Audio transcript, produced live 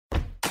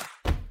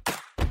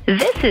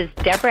This is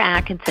Deborah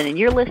Atkinson, and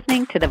you're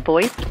listening to the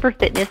Voice for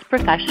Fitness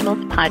Professionals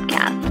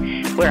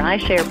podcast, where I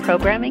share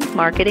programming,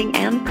 marketing,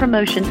 and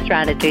promotion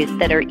strategies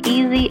that are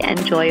easy,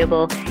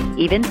 enjoyable,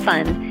 even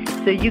fun,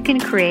 so you can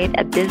create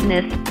a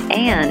business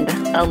and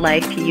a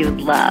life you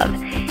love.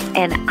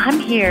 And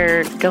I'm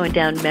here going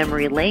down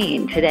memory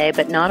lane today,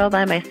 but not all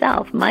by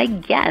myself. My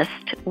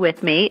guest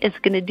with me is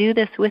going to do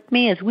this with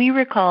me as we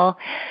recall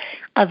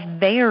a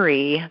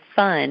very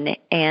fun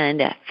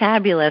and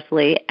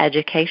fabulously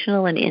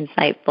educational and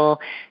insightful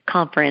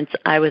conference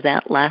I was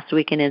at last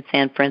weekend in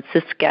San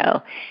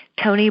Francisco.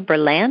 Tony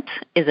Berlant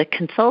is a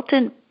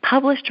consultant,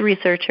 published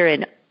researcher,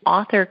 and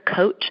author,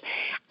 coach,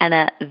 and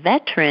a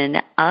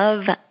veteran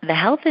of the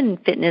health and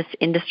fitness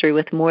industry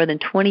with more than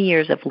 20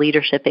 years of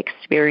leadership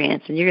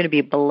experience. And you're going to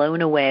be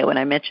blown away when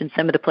I mention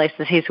some of the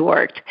places he's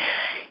worked.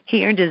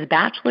 He earned his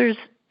bachelor's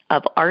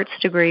of arts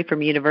degree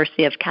from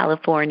University of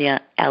California,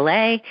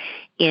 LA,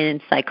 in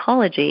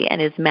psychology,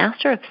 and his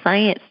Master of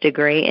Science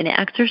degree in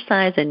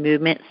exercise and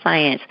movement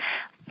science,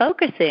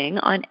 focusing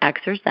on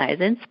exercise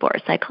and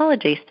sports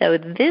psychology. So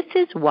this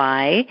is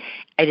why,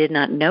 I did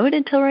not know it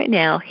until right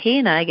now, he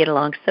and I get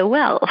along so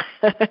well.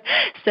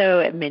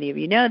 So many of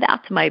you know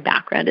that's my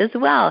background as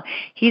well.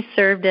 He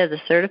served as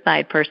a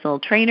certified personal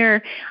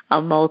trainer,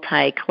 a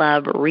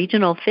multi-club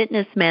regional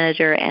fitness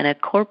manager, and a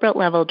corporate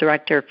level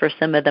director for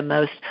some of the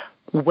most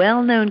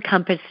well-known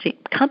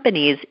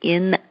companies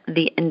in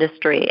the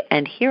industry.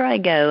 And here I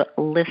go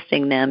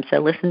listing them. So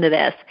listen to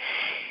this.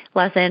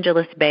 Los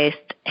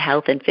Angeles-based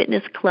health and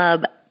fitness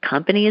club,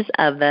 companies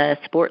of the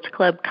sports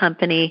club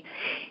company,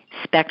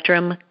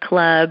 Spectrum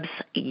Clubs,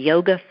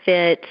 Yoga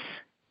Fit,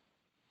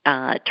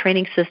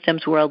 training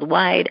systems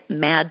worldwide,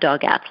 Mad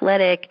Dog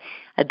Athletic,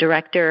 a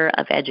director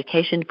of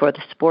education for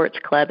the Sports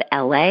Club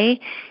LA.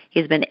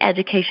 He's been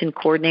education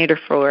coordinator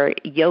for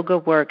Yoga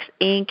Works,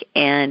 Inc.,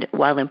 and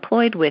while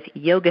employed with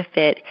Yoga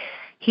Fit,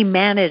 he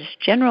managed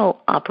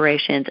general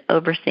operations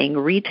overseeing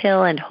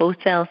retail and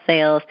wholesale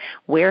sales,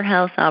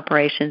 warehouse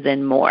operations,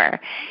 and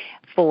more.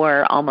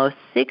 For almost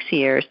 6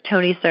 years,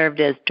 Tony served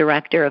as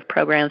director of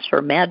programs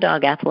for Mad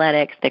Dog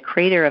Athletics, the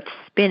creator of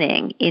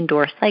Spinning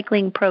indoor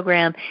cycling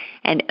program,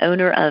 and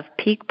owner of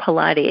Peak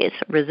Pilates,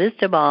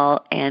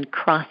 Resistable, and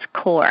Cross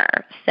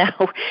Core. So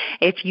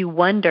if you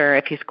wonder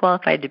if he's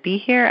qualified to be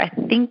here, I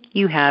think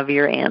you have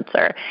your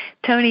answer.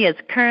 Tony is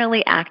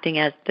currently acting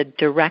as the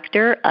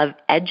Director of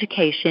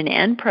Education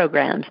and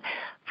Programs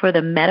for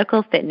the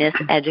Medical Fitness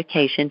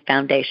Education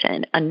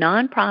Foundation, a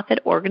nonprofit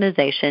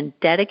organization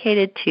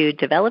dedicated to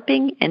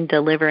developing and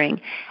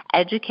delivering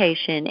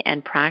education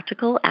and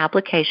practical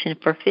application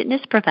for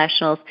fitness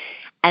professionals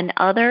and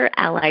other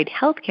allied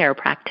healthcare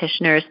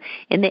practitioners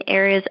in the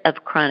areas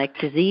of chronic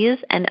disease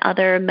and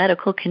other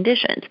medical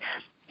conditions.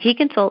 He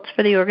consults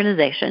for the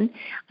organization,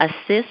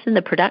 assists in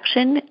the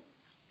production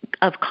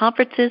of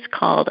conferences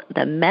called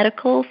the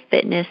Medical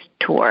Fitness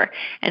Tour,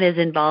 and is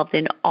involved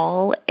in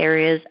all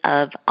areas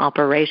of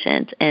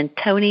operations. And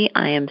Tony,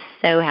 I am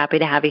so happy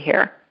to have you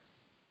here.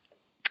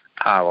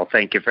 Well,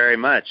 thank you very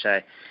much.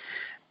 I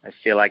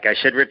feel like I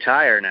should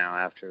retire now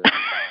after this.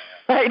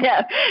 I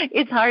know.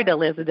 It's hard to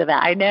listen to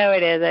that. I know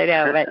it is. I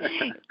know. But,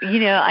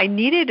 I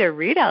needed to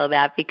read all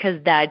that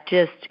because that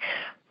just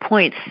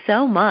points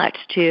so much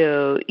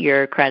to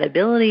your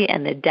credibility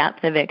and the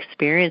depth of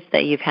experience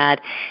that you've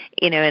had,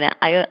 and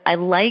I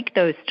like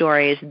those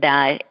stories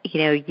that,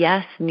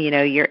 yes,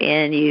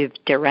 you've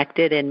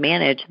directed and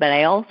managed, but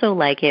I also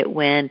like it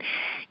when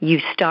you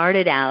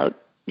started out,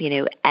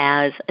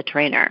 as a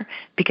trainer,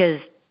 because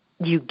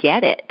you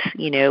get it,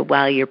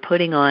 while you're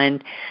putting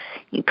on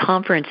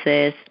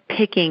conferences,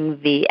 picking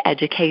the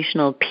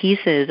educational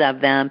pieces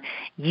of them,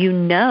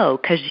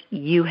 because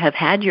you have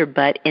had your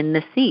butt in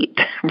the seat,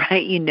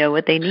 right? You know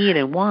what they need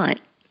and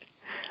want.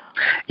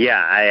 Yeah,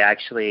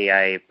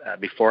 I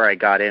before I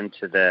got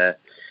into the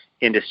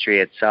industry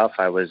itself,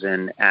 I was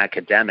in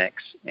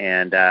academics,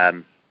 and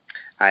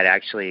I'd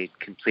actually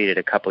completed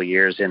a couple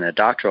years in a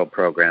doctoral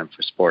program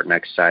for sport and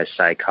exercise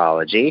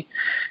psychology,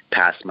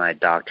 passed my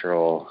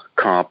doctoral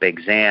comp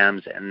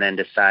exams, and then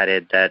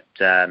decided that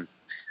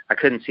I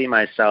couldn't see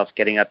myself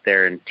getting up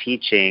there and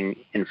teaching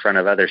in front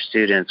of other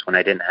students when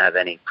I didn't have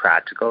any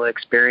practical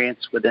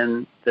experience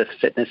within the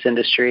fitness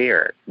industry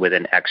or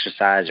within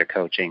exercise or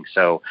coaching.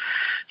 So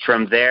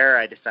from there,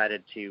 I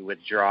decided to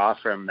withdraw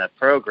from the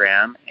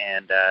program,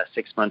 and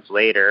 6 months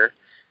later,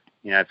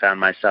 I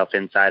found myself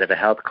inside of a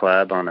health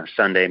club on a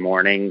Sunday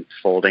morning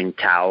folding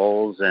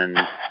towels and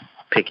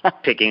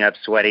picking up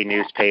sweaty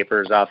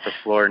newspapers off the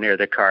floor near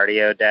the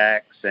cardio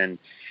decks, and,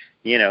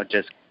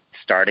 just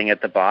starting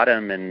at the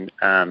bottom and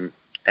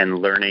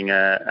learning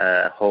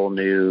a whole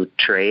new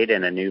trade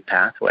and a new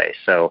pathway.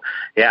 So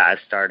yeah, I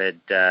started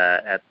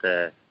at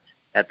the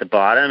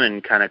bottom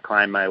and kind of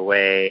climbed my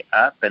way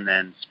up, and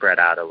then spread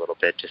out a little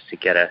bit just to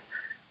get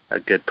a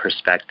good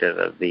perspective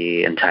of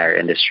the entire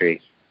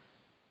industry.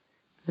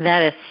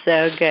 That is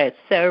so good,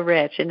 so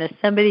rich. And as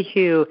somebody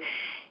who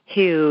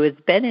who has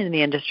been in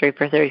the industry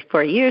for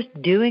 34 years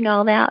doing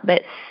all that,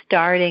 but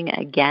starting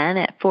again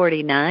at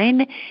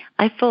 49.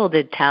 I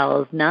folded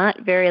towels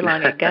not very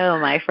long ago,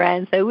 my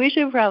friend, so we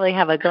should probably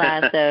have a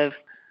glass of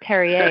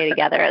Perrier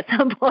together at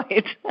some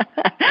point.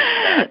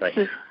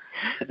 Exactly.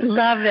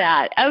 Love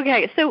that.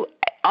 Okay, so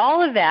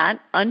all of that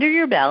under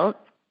your belt,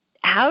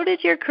 how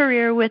did your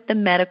career with the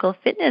Medical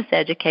Fitness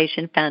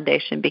Education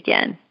Foundation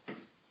begin?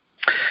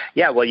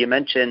 Yeah, well, you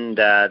mentioned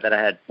that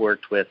I had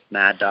worked with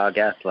Mad Dog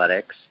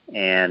Athletics,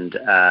 and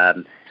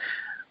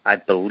I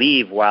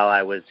believe while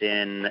I was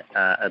in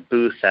a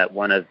booth at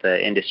one of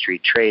the industry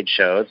trade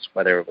shows,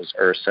 whether it was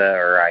URSA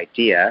or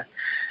IDEA,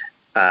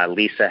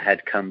 Lisa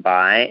had come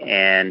by,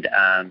 and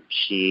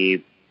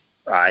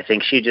I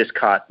think she just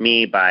caught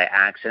me by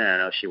accident. I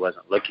know she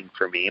wasn't looking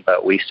for me,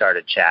 but we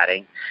started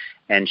chatting.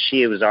 And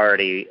she was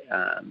already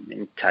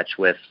in touch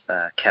with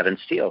Kevin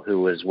Steele,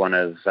 who was one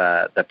of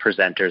the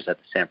presenters at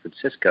the San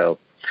Francisco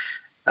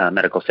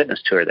Medical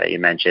Fitness Tour that you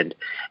mentioned.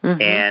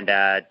 Mm-hmm.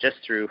 And just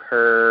through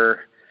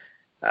her,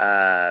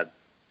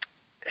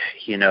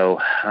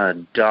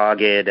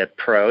 dogged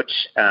approach,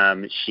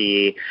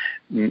 she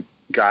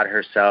got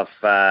herself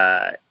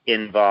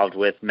involved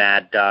with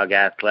Mad Dog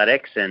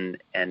Athletics, and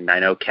I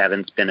know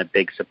Kevin's been a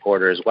big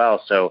supporter as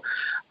well. So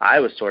I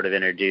was sort of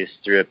introduced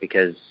through it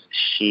because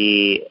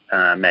she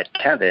met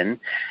Kevin,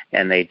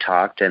 and they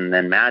talked, and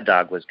then Mad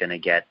Dog was going to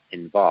get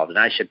involved. And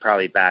I should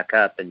probably back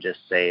up and just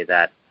say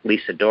that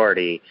Lisa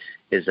Doherty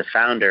is the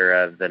founder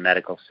of the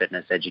Medical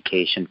Fitness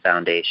Education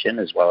Foundation,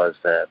 as well as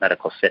the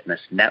Medical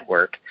Fitness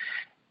Network.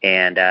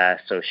 And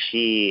so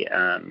she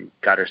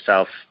got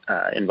herself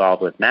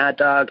involved with Mad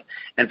Dog.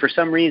 And for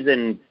some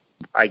reason,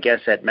 I guess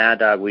at Mad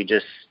Dog, we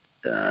just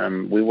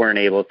we weren't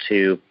able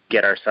to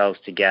get ourselves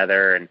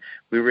together, and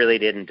we really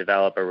didn't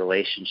develop a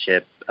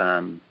relationship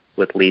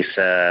with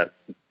Lisa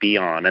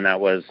beyond. And that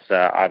was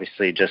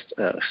obviously just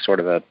sort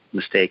of a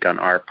mistake on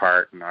our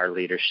part and our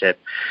leadership.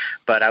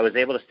 But I was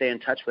able to stay in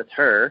touch with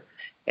her.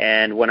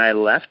 And when I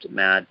left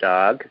Mad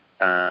Dog,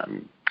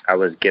 I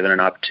was given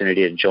an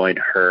opportunity to join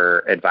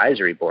her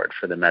advisory board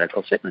for the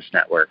Medical Fitness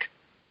Network.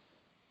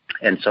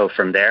 And so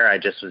from there, I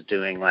just was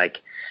doing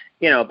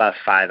about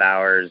 5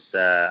 hours,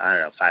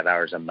 5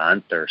 hours a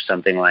month or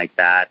something like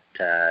that,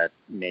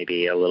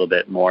 maybe a little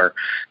bit more,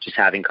 just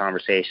having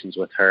conversations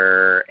with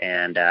her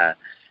and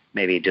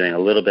maybe doing a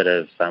little bit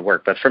of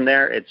work. But from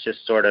there, it's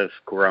just sort of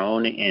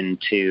grown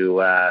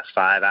into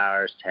 5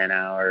 hours, 10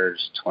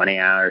 hours, 20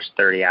 hours,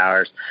 30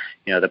 hours.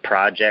 The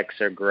projects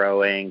are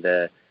growing,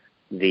 the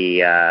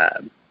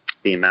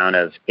amount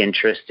of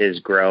interest is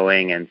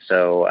growing. And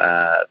so,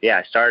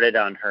 I started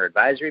on her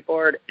advisory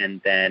board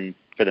and then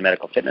for the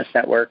Medical Fitness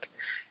Network.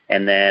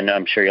 And then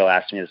I'm sure you'll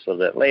ask me this a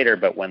little bit later,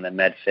 but when the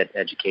MedFit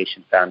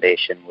Education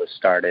Foundation was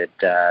started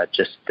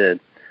just the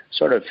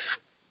sort of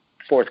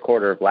fourth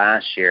quarter of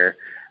last year,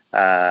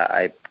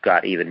 I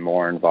got even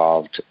more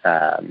involved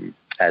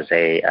as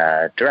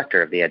a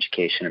director of the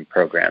Education and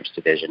Programs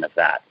Division of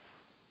that.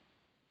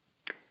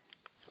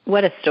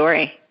 What a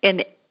story.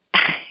 And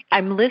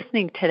I'm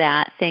listening to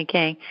that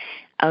thinking,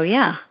 oh,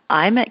 yeah,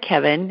 I met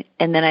Kevin,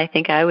 and then I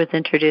think I was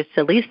introduced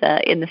to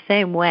Lisa in the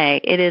same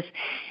way. It is,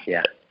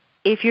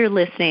 if you're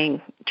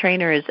listening,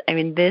 trainers, I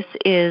mean, this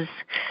is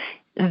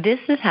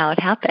how it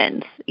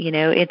happens.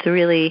 It's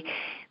really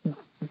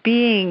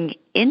being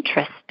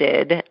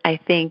interested, I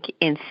think,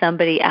 in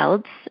somebody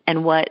else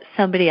and what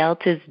somebody else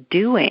is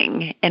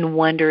doing and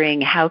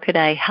wondering how could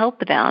I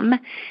help them,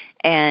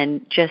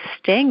 and just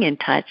staying in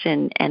touch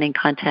and in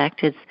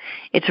contact.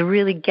 It's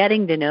really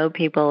getting to know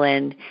people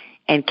and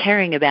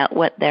caring about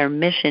what their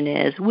mission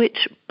is,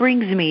 which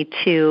brings me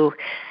to,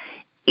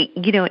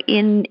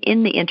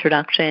 in the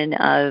introduction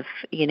of,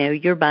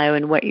 your bio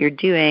and what you're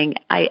doing,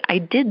 I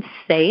did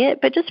say it,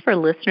 but just for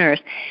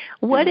listeners,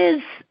 what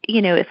is,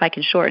 if I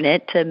can shorten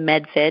it to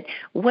MedFit,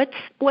 what's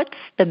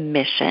the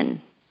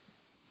mission?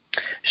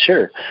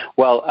 Sure.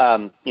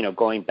 Well,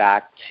 going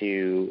back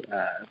to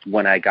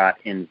when I got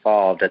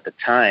involved at the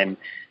time,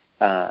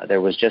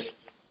 there was just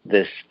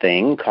this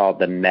thing called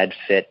the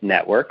MedFit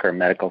Network or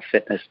Medical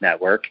Fitness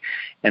Network.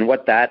 And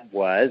what that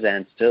was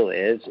and still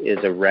is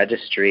a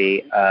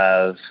registry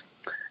of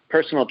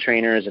personal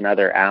trainers and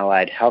other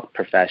allied health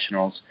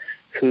professionals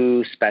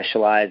who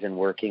specialize in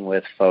working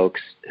with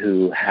folks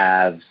who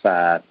have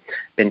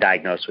been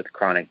diagnosed with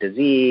chronic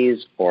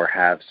disease or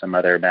have some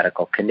other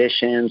medical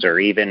conditions, or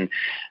even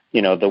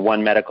the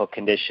one medical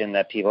condition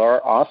that people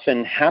are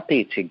often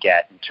happy to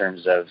get in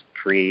terms of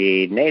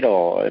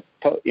prenatal,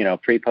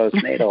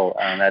 pre-postnatal.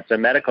 That's a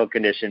medical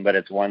condition, but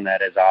it's one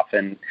that is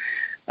often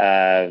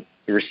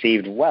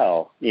received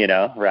well,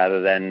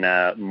 rather than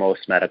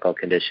most medical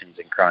conditions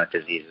and chronic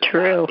diseases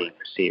not being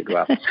received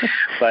well.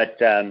 But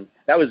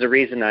that was the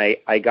reason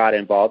I got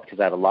involved,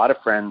 because I have a lot of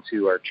friends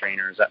who are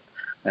trainers,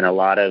 and a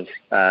lot of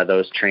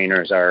those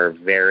trainers are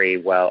very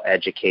well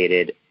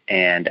educated,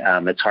 and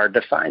it's hard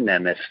to find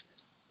them if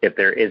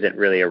there isn't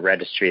really a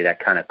registry that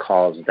kind of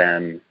calls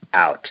them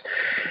out.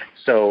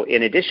 So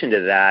in addition to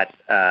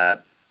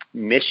that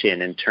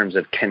mission in terms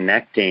of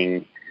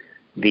connecting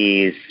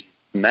these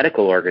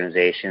medical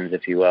organizations,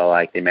 if you will,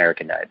 like the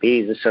American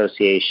Diabetes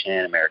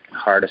Association, American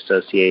Heart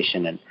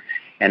Association,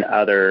 and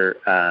other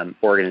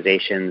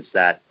organizations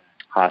that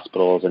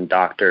hospitals and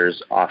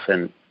doctors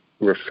often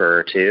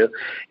refer to,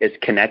 is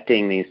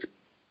connecting these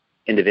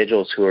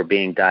individuals who are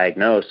being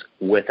diagnosed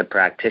with a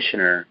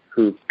practitioner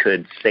who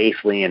could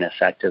safely and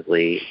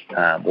effectively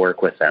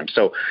work with them.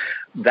 So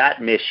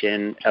that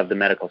mission of the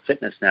Medical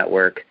Fitness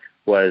Network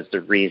was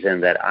the reason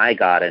that I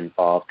got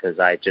involved, because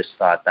I just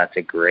thought that's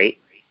a great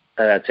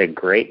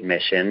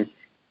mission.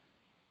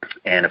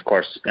 And of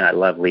course, I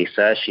love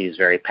Lisa. She's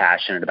very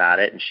passionate about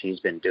it, and she's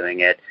been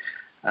doing it,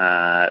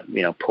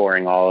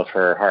 pouring all of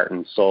her heart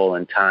and soul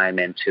and time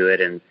into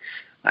it. And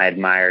I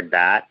admired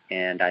that,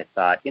 and I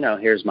thought,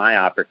 here's my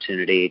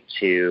opportunity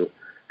to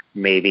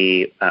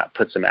maybe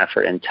put some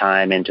effort and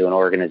time into an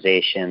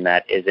organization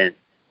that isn't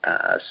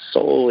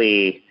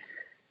solely,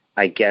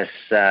 I guess,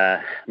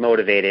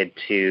 motivated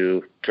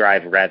to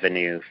drive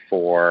revenue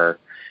for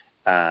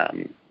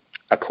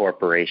a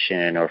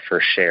corporation or for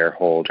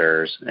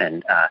shareholders.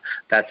 And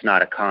that's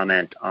not a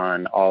comment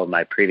on all of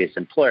my previous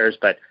employers,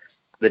 but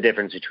the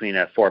difference between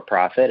a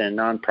for-profit and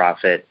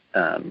nonprofit,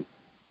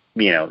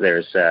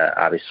 there's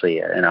obviously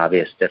an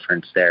obvious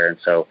difference there. And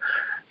so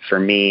for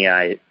me,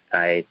 I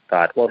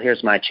thought, well,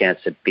 here's my chance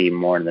to be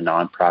more in the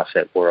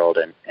nonprofit world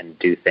and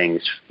do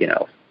things,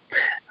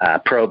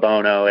 pro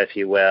bono, if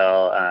you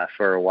will,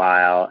 for a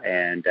while,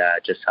 and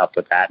just help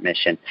with that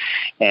mission.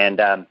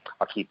 And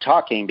I'll keep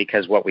talking,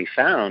 because what we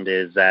found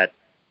is that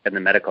in the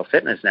Medical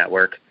Fitness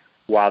Network,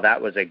 while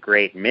that was a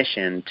great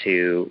mission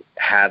to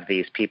have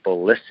these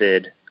people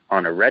listed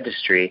on a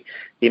registry,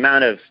 the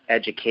amount of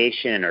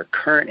education or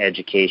current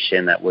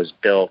education that was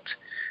built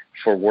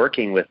for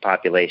working with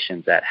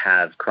populations that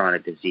have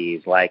chronic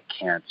disease like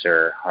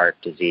cancer, heart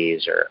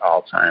disease, or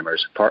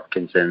Alzheimer's,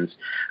 Parkinson's,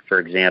 for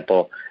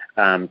example,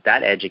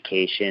 that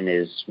education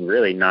is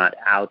really not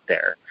out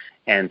there.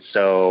 And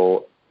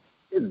so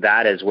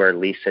that is where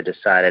Lisa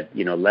decided,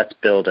 let's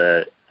build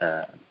a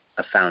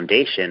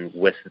foundation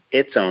with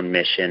its own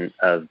mission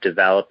of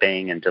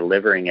developing and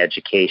delivering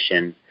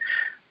education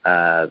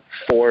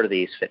for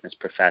these fitness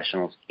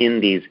professionals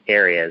in these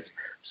areas,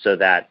 so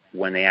that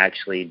when they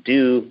actually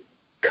do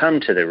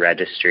come to the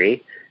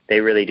registry, they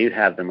really do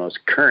have the most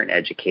current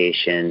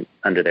education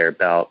under their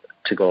belt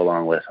to go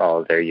along with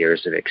all of their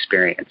years of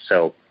experience.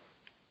 So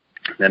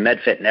the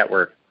MedFit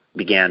Network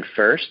began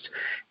first,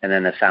 and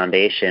then the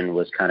foundation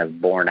was kind of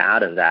born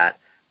out of that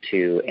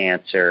to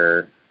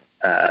answer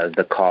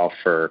the call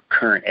for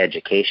current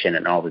education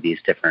in all of these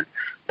different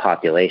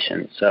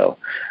populations. So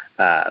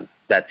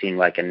that seemed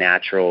like a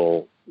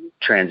natural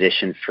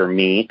transition for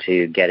me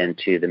to get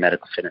into the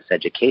Medical Fitness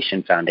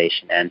Education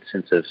Foundation, and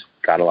since I've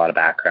got a lot of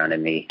background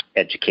in the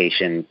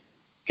education,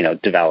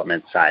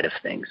 development side of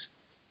things.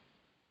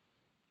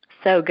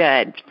 So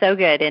good.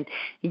 And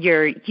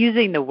you're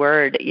using the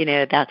word,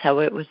 that's how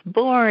it was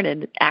born.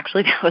 And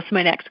actually, that was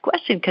my next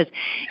question, because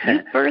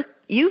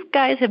you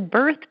guys have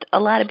birthed a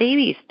lot of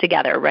babies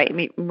together, right? I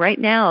mean, right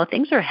now,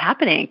 things are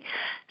happening.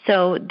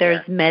 So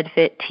there's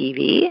MedFit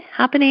TV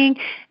happening.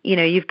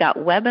 You've got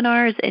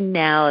webinars, and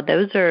now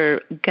those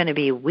are going to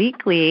be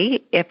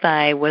weekly, if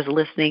I was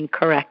listening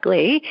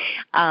correctly.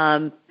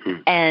 And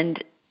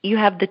you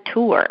have the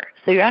tour.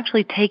 So you're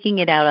actually taking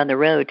it out on the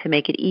road to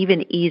make it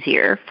even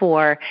easier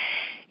for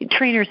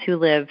trainers who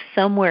live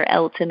somewhere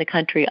else in the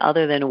country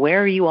other than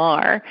where you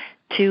are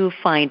to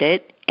find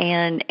it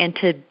and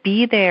to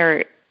be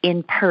there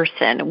in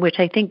person, which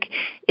I think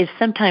is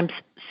sometimes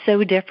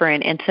so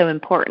different and so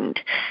important.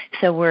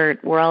 So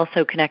we're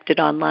also connected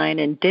online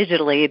and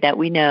digitally, that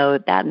we know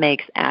that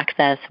makes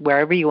access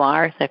wherever you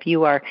are. So if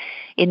you are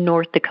in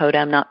North Dakota,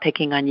 I'm not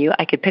picking on you.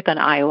 I could pick on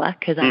Iowa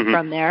because I'm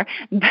from there.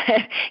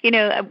 But,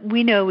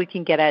 we know we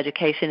can get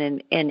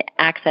education and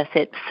access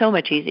it so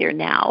much easier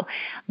now.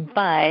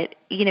 But,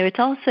 it's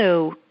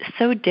also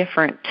so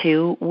different,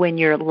 too, when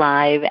you're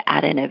live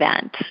at an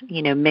event,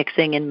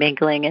 mixing and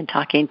mingling and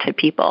talking to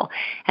people.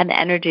 And the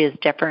energy is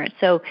different.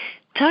 So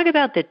talk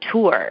about the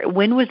tour.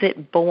 When was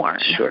it born?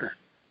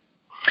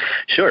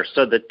 Sure.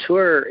 So the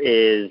tour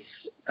is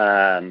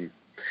an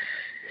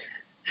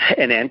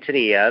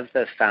entity of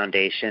the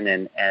foundation,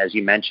 and as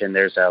you mentioned,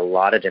 there's a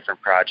lot of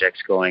different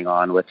projects going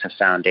on with the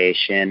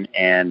foundation.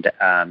 And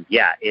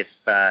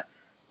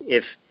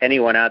if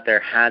anyone out there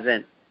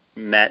hasn't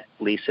met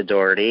Lisa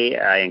Doherty,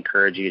 I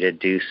encourage you to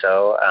do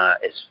so.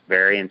 It's a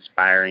very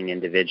inspiring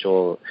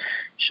individual.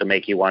 She'll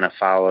make you want to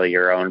follow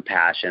your own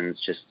passions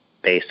just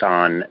based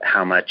on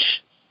how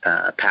much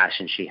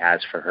passion she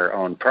has for her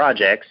own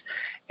projects.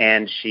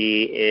 And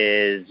she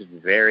is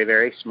very,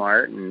 very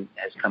smart and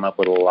has come up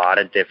with a lot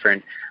of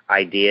different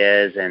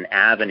ideas and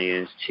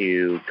avenues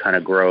to kind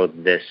of grow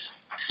this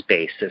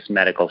space, this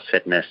medical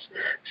fitness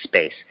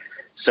space.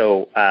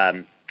 So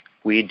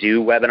we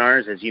do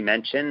webinars, as you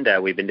mentioned.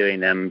 We've been doing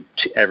them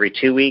every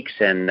 2 weeks,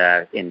 and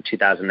in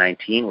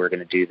 2019, we're going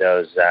to do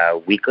those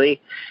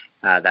weekly.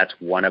 That's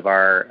one of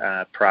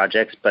our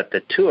projects. But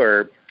the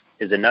tour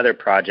is another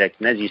project.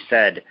 And as you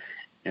said,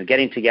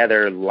 getting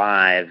together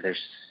live,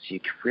 you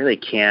really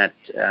can't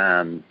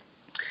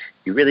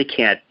you really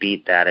can't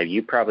beat that.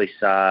 You probably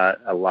saw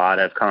a lot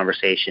of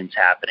conversations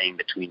happening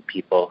between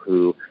people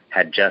who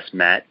had just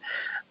met.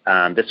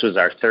 This was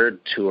our third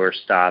tour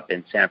stop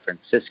in San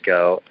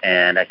Francisco,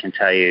 and I can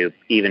tell you,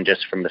 even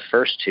just from the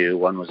first two,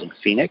 one was in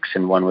Phoenix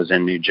and one was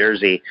in New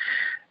Jersey,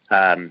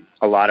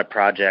 a lot of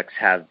projects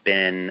have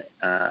been,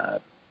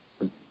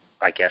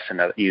 I guess, and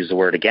I'll use the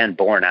word again,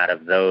 born out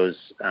of those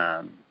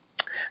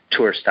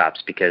tour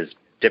stops, because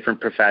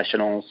different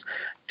professionals,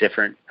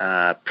 different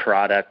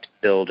product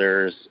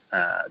builders,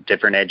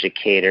 different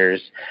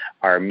educators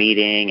are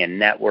meeting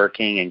and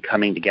networking and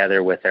coming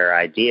together with their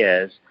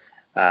ideas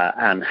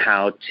on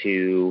how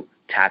to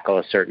tackle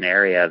a certain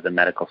area of the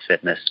medical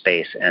fitness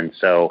space. And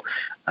so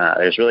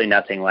there's really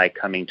nothing like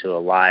coming to a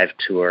live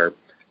tour,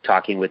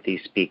 talking with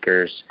these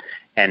speakers.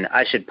 And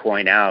I should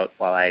point out,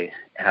 while I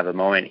have a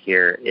moment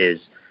here,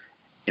 is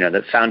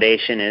the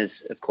foundation is,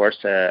 of course,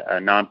 a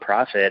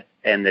nonprofit,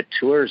 and the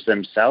tours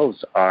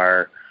themselves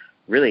are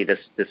really the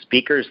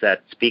speakers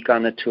that speak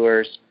on the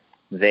tours.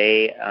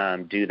 They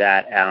do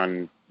that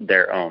on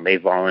their own. They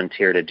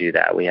volunteer to do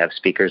that. We have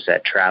speakers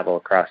that travel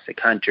across the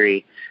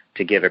country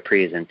to give a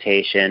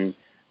presentation.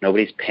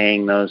 Nobody's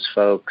paying those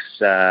folks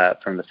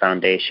from the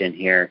foundation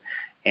here,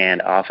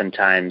 and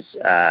oftentimes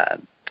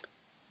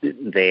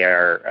they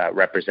are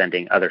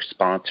representing other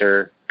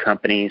sponsor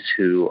companies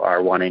who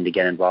are wanting to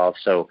get involved.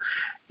 So,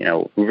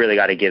 we really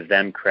got to give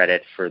them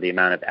credit for the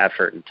amount of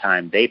effort and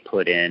time they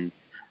put in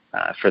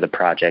for the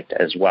project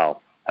as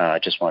well.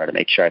 Just wanted to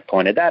make sure I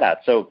pointed that out.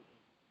 So,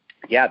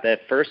 yeah, the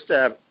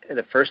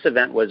first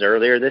event was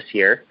earlier this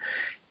year,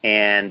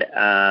 and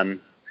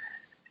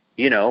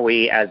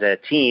we, as a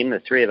team,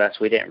 the three of us,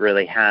 we didn't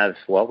really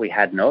we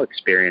had no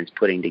experience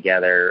putting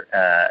together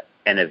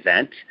an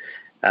event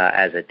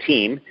as a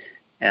team.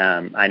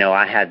 I know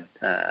I had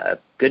a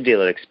good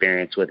deal of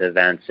experience with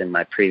events in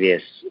my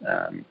previous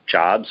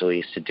jobs. We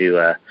used to do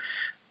a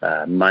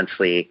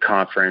monthly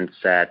conference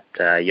at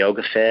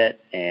Yoga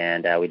Fit,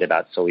 and we did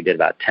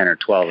about 10 or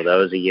 12 of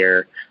those a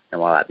year. And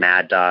while at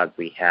Mad Dog,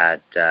 we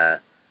had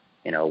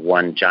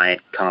one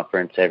giant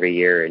conference every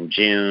year in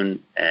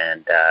June,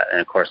 and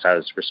of course I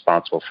was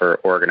responsible for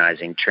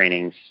organizing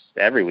trainings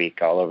every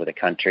week all over the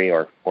country,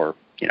 or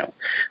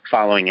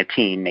following a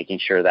team, making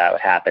sure that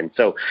would happen.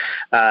 So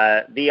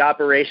the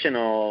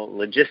operational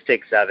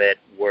logistics of it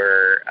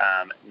were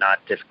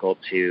not difficult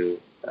to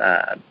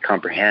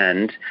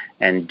comprehend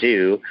and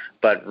do,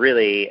 but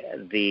really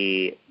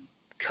the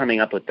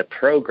coming up with the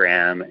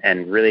program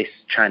and really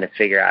trying to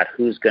figure out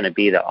who's going to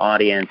be the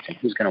audience and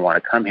who's going to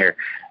want to come here,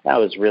 that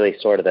was really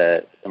sort of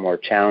the more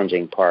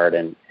challenging part.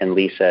 And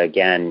Lisa,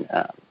 again,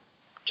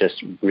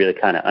 just really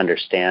kind of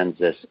understands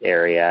this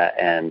area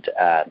and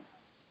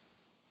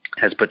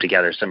has put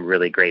together some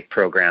really great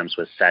programs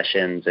with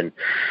sessions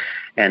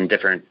and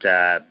different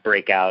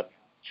breakout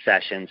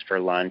sessions for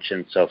lunch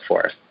and so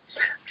forth.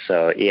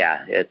 So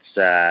yeah,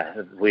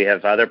 it's we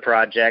have other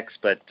projects,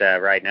 but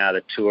right now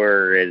the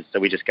tour is, so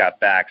we just got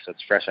back, so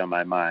it's fresh on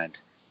my mind.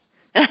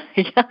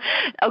 Yeah.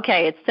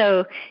 Okay,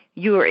 so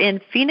you were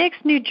in Phoenix,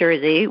 New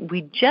Jersey.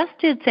 We just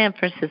did San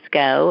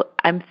Francisco.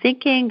 I'm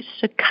thinking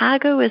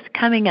Chicago is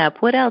coming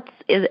up. What else?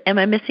 Am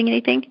I missing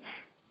anything?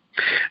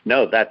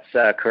 No, that's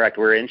correct.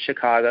 We're in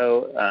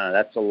Chicago.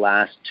 That's the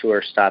last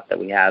tour stop that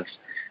we have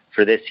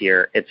for this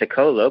year. It's a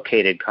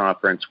co-located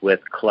conference with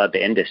Club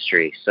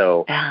Industry.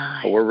 So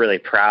we're really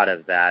proud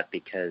of that,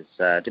 because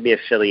to be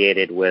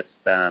affiliated with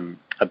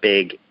a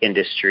big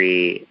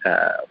industry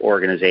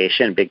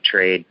organization, big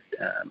trade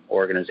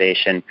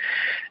organization,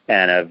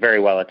 and a very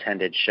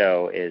well-attended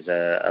show is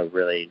a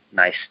really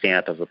nice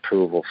stamp of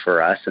approval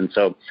for us. And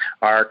so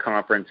our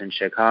conference in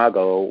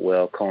Chicago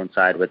will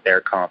coincide with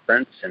their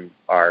conference, and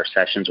our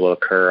sessions will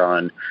occur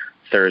on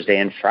Thursday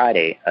and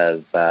Friday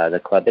of the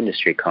Club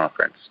Industry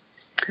Conference.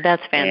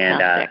 That's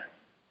fantastic.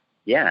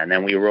 And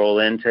then we roll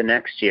into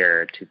next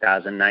year,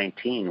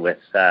 2019, with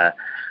a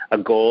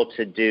goal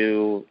to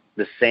do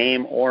the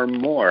same or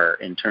more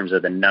in terms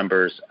of the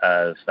numbers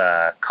of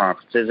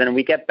conferences. And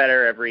we get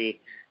better every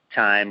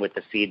time with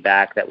the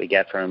feedback that we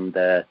get from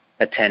the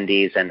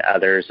attendees and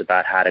others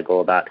about how to go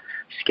about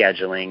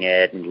scheduling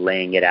it and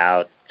laying it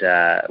out.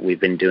 We've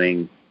been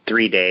doing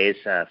 3 days.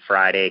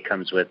 Friday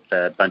comes with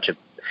a bunch of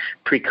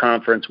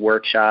pre-conference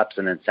workshops,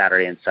 and then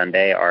Saturday and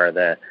Sunday are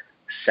the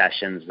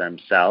sessions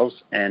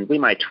themselves. And we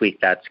might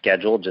tweak that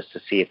schedule just to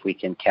see if we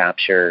can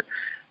capture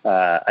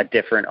a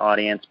different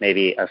audience,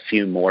 maybe a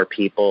few more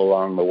people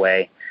along the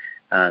way.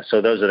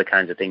 So those are the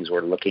kinds of things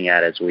we're looking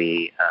at as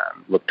we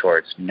look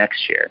towards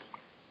next year.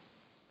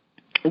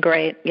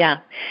 Great. Yeah.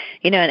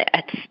 And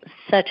it's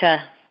such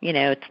a,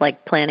 it's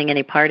like planning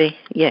any party.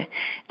 Yeah.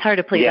 It's hard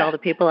to please all the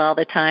people all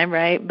the time,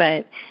 right?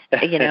 But,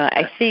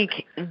 I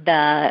think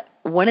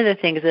one of the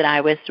things that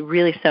I was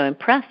really so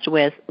impressed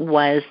with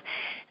was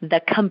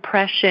the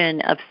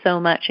compression of so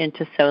much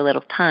into so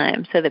little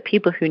time. So the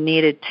people who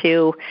needed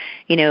to,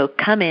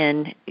 come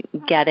in,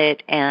 get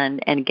it,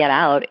 and get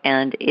out,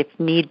 and if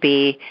need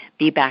be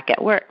back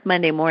at work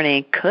Monday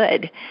morning,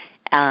 could.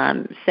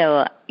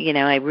 So,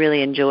 I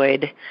really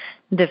enjoyed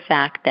the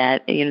fact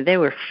that, they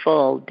were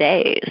full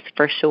days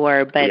for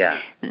sure, but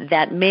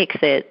that makes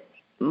it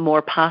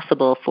more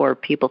possible for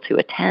people to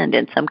attend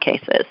in some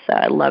cases. So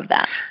I love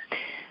that.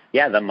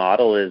 Yeah, the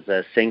model is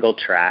a single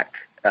track.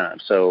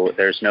 So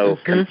there's no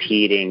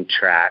competing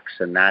tracks,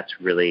 and that's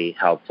really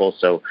helpful.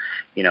 So,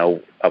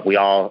 we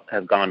all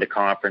have gone to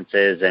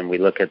conferences and we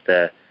look at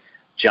the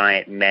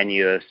giant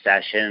menu of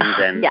sessions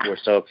and we're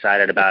so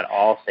excited about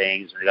all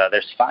things. We go,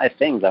 there's 5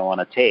 things I want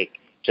to take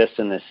just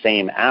in the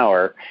same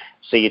hour.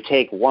 So you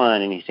take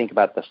one and you think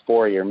about the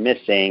 4 you're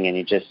missing, and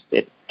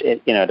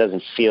it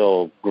doesn't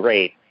feel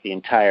great the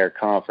entire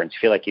conference. You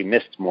feel like you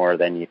missed more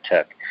than you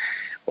took.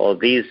 Well,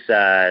 these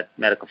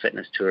medical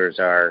fitness tours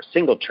are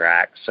single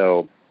track,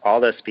 so all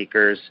the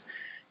speakers,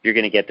 you're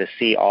going to get to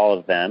see all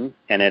of them,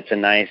 and it's a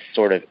nice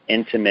sort of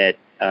intimate,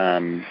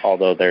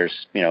 although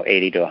there's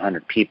 80 to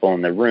 100 people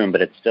in the room,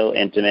 but it's still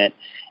intimate,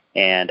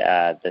 and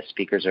the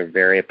speakers are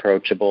very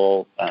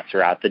approachable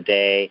throughout the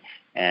day,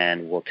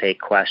 and we'll take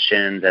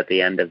questions at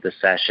the end of the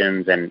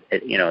sessions, and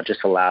it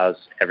just allows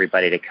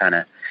everybody to kind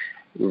of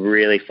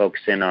really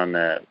focus in on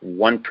the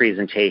one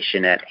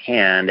presentation at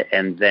hand,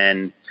 and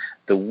then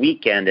the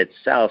weekend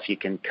itself, you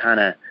can kind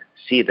of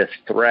see the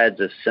threads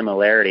of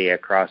similarity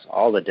across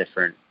all the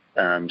different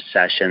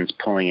sessions,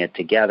 pulling it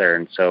together.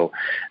 And so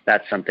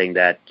that's something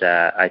that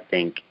I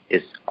think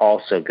is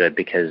also good,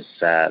 because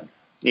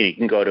you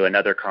can go to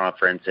another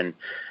conference and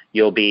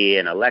you'll be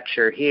in a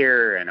lecture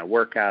here and a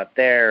workout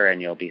there,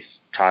 and you'll be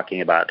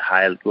talking about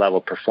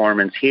high-level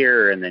performance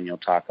here, and then you'll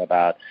talk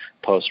about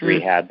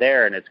post-rehab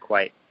there, and it's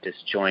quite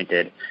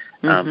disjointed.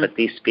 But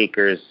these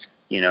speakers,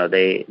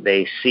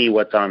 they see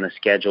what's on the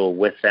schedule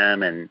with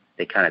them, and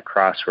they kind of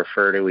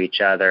cross-refer to each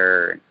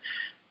other.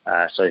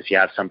 So if you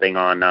have something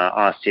on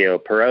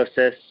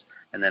osteoporosis,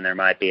 and then there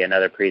might be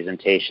another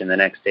presentation the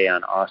next day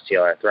on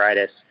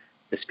osteoarthritis,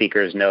 the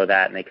speakers know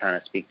that, and they kind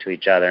of speak to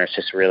each other. It's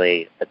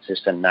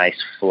just a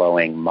nice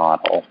flowing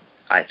model,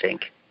 I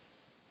think.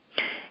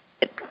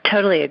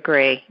 Totally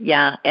agree.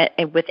 Yeah,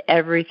 and with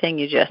everything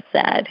you just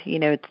said,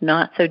 it's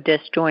not so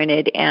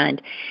disjointed.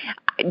 And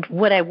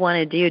what I want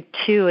to do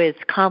too is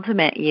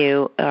compliment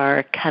you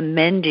or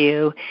commend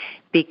you,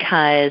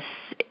 because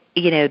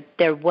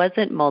there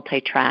wasn't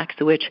multi-tracks,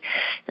 which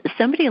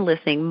somebody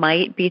listening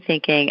might be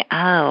thinking,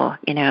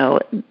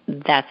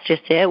 that's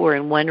just it. We're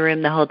in one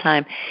room the whole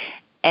time.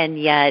 And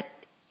yet,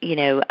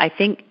 I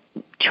think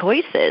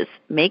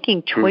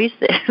making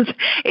choices,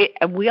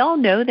 we all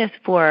know this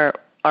for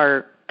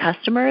our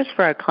customers,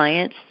 for our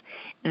clients,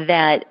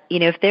 that,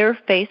 if they're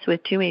faced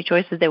with too many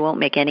choices, they won't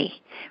make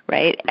any,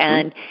 right?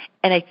 And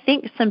I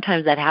think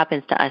sometimes that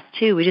happens to us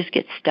too. We just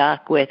get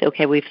stuck with,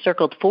 okay, we've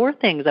circled 4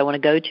 things I want to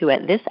go to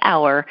at this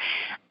hour.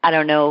 I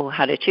don't know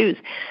how to choose.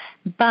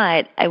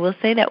 But I will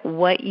say that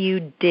what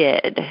you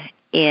did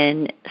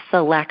in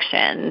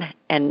selection,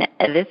 and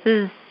this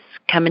is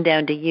coming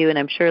down to you, and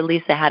I'm sure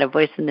Lisa had a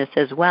voice in this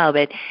as well,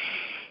 but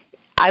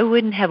I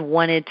wouldn't have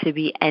wanted to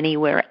be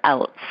anywhere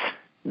else.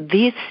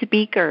 These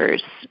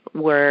speakers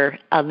were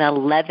an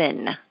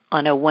 11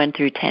 on a 1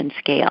 through 10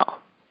 scale.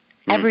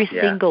 Every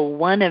single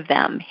one of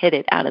them hit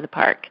it out of the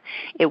park.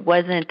 It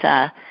wasn't,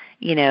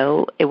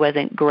 it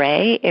wasn't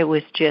gray. It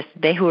was just,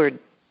 they were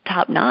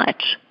top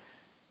notch.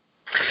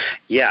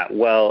 Yeah,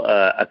 well,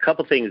 a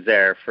couple things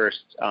there. First,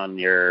 on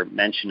your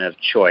mention of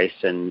choice,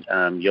 and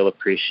you'll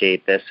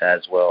appreciate this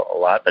as well a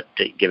lot, but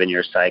given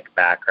your psych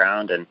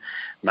background and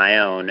my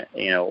own,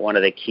 one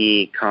of the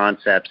key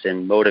concepts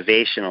in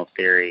motivational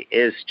theory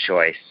is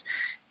choice.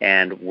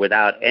 And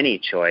without any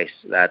choice,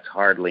 that's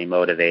hardly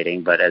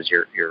motivating. But as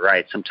you're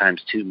right,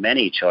 sometimes too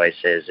many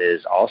choices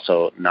is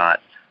also not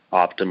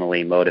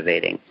optimally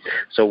motivating.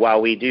 So while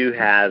we do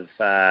have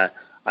a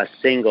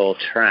single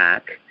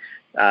track,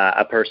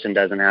 a person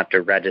doesn't have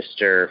to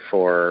register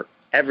for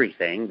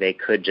everything. They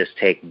could just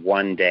take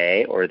one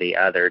day or the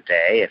other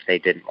day if they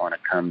didn't want to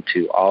come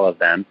to all of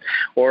them.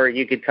 Or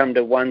you could come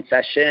to one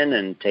session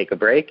and take a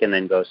break and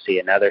then go see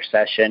another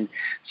session.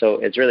 So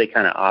it's really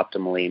kind of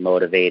optimally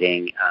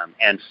motivating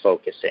and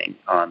focusing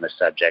on the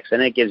subjects.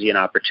 And it gives you an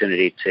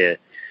opportunity to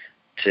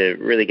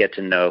really get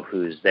to know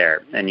who's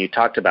there. And you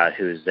talked about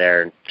who's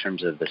there in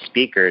terms of the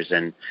speakers.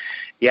 And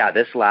yeah,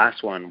 this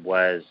last one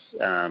was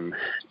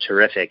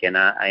terrific, and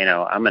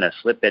I'm going to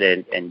flip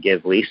it and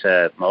give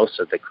Lisa most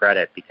of the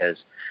credit, because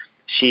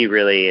she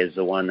really is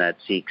the one that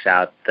seeks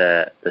out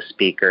the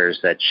speakers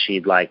that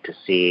she'd like to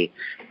see.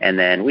 And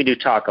then we do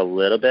talk a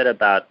little bit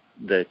about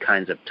the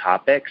kinds of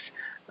topics,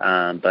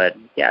 but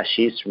yeah,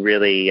 she's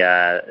really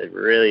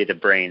the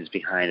brains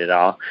behind it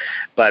all.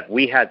 But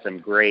we had some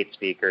great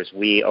speakers.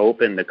 We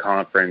opened the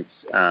conference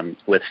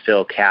with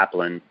Phil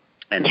Kaplan,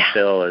 and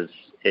Phil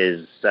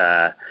is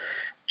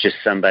just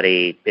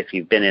somebody, if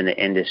you've been in the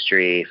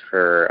industry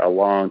for a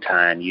long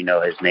time, you know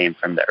his name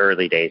from the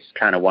early days,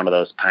 kind of one of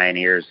those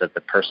pioneers of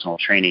the personal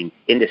training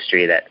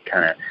industry that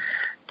kind of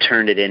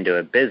turned it into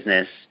a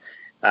business.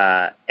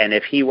 And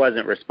if he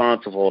wasn't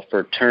responsible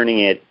for turning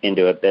it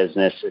into a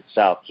business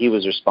itself, he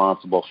was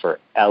responsible for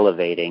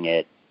elevating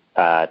it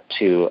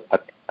to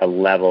a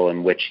level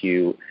in which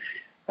you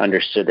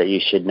understood that you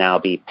should now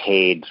be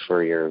paid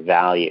for your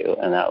value.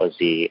 And that was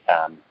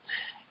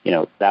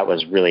that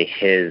was really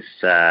his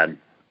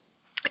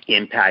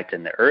impact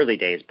in the early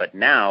days. But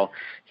now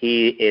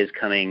he is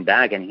coming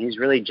back and he's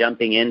really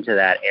jumping into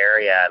that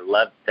area. I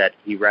love that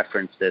he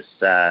referenced this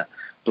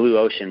Blue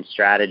Ocean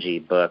Strategy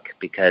book,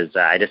 because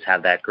I just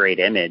have that great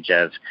image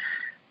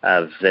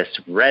of this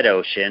red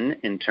ocean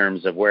in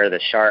terms of where the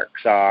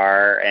sharks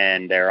are,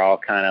 and they're all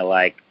kind of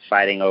like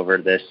fighting over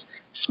this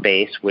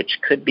space, which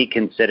could be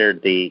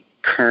considered the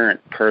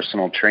current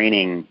personal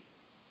training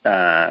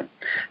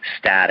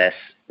status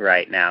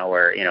right now,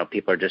 where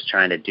people are just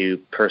trying to do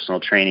personal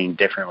training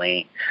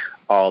differently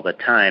all the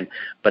time.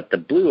 But the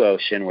blue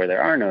ocean, where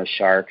there are no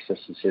sharks, this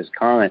is his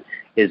comment,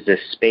 is this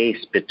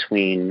space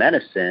between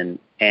medicine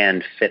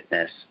and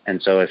fitness.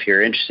 And so if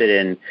you're interested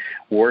in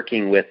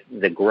working with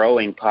the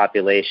growing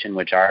population,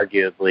 which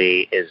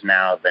arguably is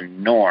now the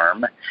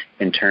norm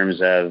in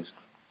terms of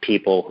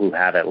people who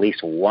have at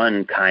least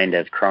one kind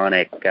of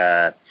chronic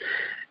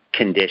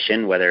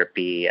condition, whether it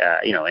be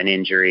an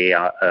injury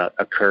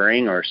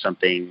occurring or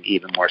something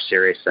even more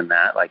serious than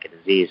that, like a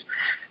disease,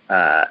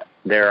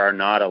 there are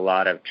not a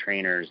lot of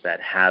trainers that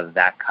have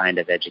that kind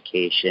of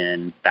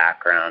education,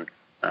 background,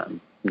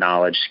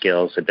 knowledge,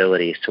 skills,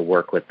 abilities to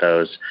work with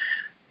those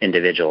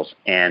individuals.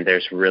 And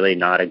there's really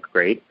not a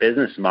great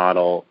business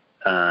model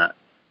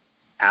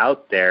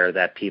out there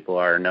that people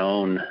are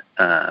known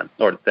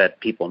or that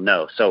people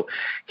know. So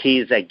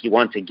he's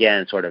once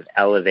again sort of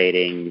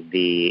elevating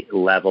the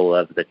level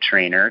of the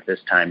trainer, this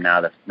time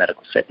now the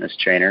medical fitness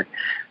trainer,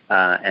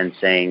 and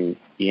saying,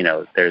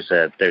 there's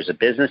a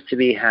business to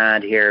be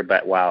had here,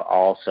 but while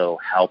also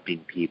helping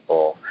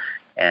people.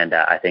 And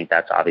I think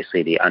that's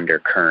obviously the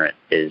undercurrent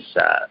is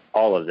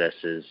all of this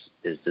is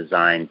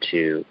designed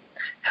to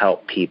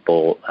help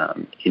people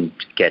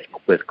get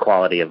with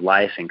quality of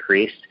life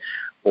increased,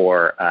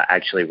 or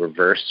actually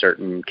reverse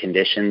certain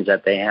conditions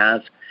that they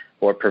have,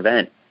 or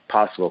prevent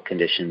possible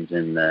conditions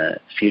in the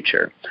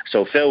future.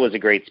 So Phil was a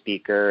great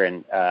speaker,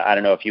 and I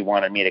don't know if you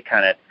wanted me to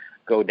kind of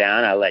go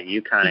down. I'll let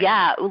you kind of.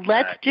 Yeah,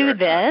 let's do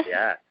this.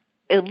 Yeah.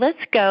 Let's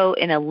go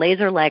in a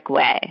laser-like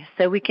way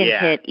so we can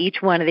hit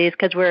each one of these,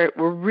 because we're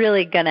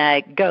really going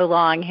to go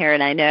long here,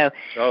 and I know.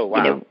 Oh,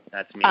 wow.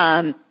 That's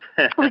me.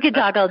 We could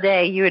talk all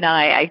day, you and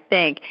I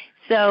think.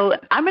 So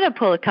I'm going to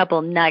pull a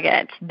couple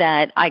nuggets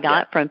that I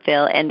got from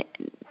Phil, and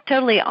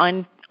totally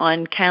on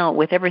count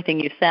with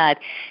everything you said.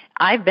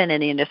 I've been in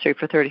the industry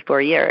for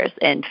 34 years,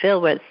 and Phil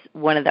was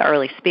one of the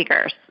early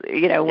speakers,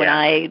 when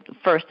I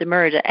first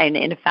emerged. And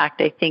in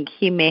fact, I think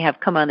he may have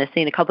come on the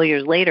scene a couple of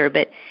years later,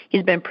 but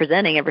he's been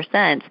presenting ever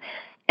since.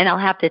 And I'll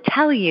have to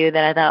tell you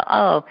that I thought,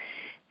 oh,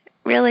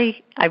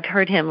 really? I've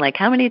heard him like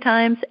how many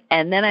times?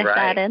 And then I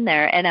sat in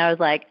there and I was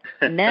like,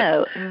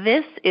 no,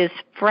 this is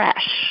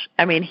fresh.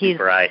 I mean, he's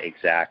right,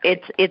 exactly.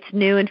 It's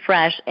new and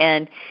fresh.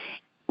 And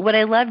what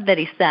I loved that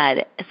he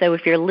said, so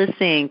if you're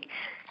listening,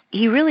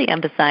 he really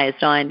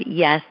emphasized on,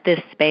 yes, this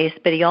space,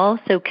 but he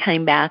also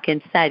came back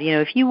and said,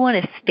 if you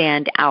want to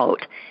stand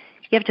out,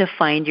 you have to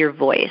find your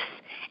voice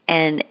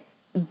and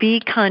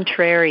be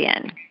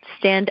contrarian.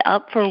 Stand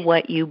up for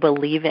what you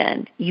believe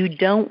in. You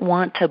don't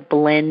want to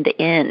blend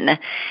in.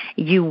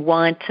 You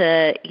want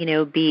to,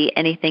 be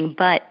anything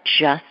but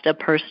just a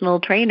personal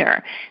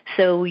trainer.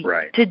 So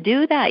to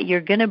do that,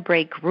 you're going to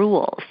break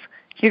rules.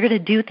 You're going to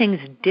do things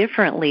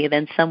differently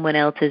than someone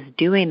else is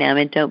doing them,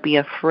 and don't be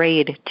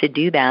afraid to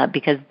do that,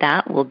 because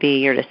that will be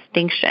your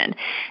distinction.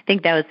 I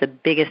think that was the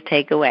biggest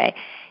takeaway.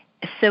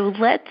 So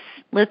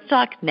let's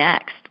talk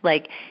next.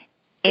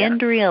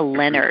 Andrea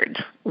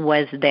Leonard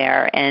was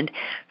there, and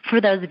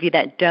for those of you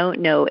that don't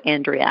know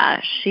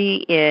Andrea,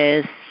 she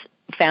is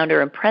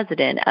founder and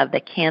president of the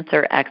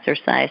Cancer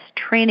Exercise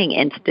Training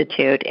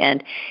Institute,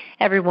 and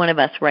every one of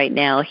us right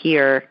now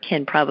here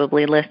can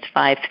probably list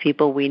 5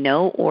 people we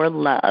know or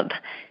love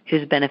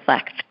who's been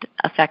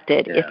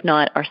affected, if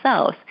not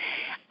ourselves.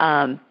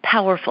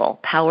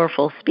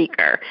 Powerful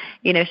speaker.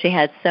 She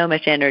has so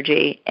much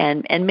energy,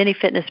 and many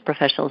fitness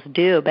professionals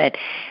do, but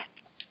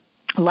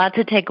lots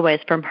of takeaways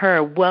from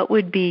her. What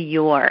would be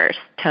yours,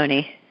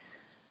 Tony?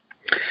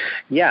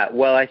 Yeah,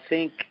 well, I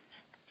think,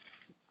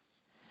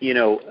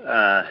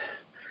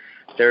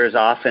 there's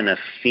often a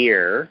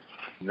fear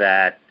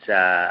that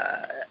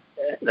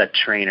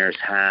trainers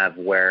have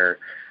where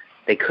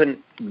they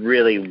couldn't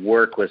really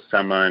work with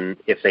someone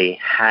if they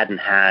hadn't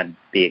had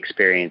the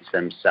experience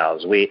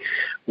themselves. We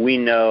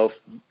know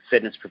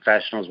fitness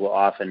professionals will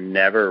often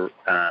never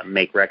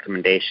make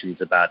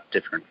recommendations about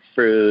different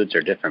foods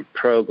or different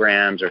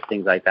programs or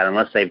things like that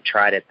unless they've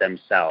tried it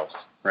themselves,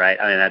 right?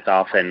 I mean, that's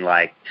often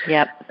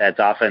that's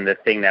often the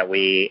thing that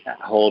we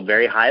hold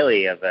very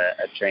highly of a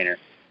trainer.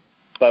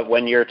 But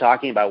when you're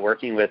talking about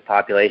working with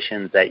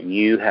populations that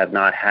you have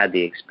not had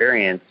the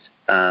experience,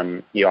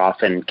 you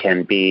often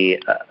can be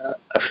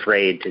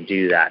afraid to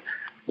do that.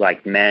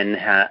 Like men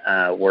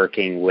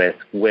working with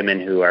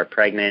women who are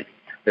pregnant,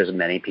 there's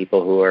many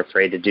people who are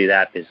afraid to do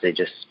that because they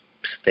just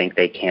think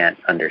they can't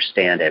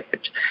understand it.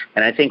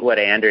 And I think what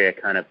Andrea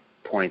kind of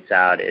points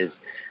out is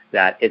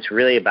that it's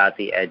really about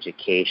the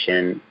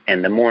education,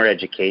 and the more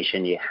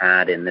education you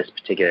had in this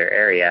particular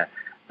area,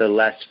 the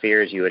less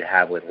fears you would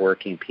have with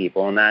working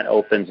people, and that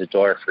opens the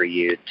door for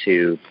you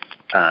to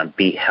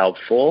be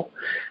helpful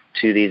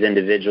to these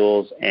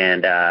individuals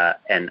and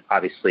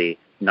obviously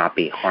not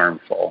be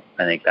harmful.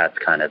 I think that's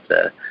kind of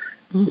the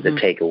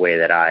takeaway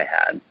that I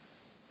had.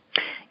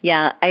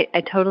 Yeah,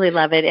 I totally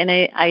love it. And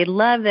I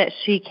love that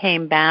she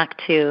came back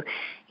to,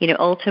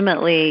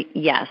 ultimately,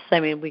 yes, I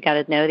mean, we got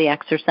to know the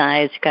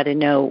exercise, you got to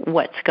know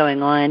what's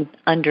going on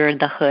under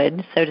the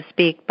hood, so to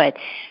speak. But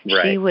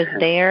She was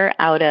there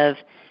out of,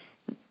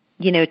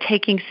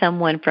 taking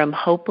someone from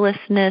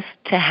hopelessness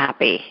to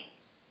happy.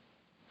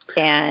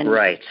 And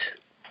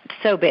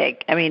so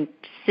big. I mean,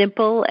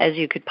 simple as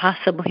you could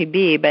possibly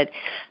be, but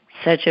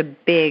such a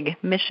big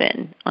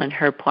mission on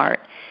her part.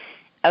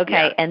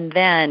 Okay, and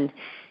then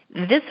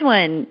this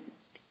one,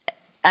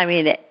 I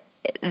mean,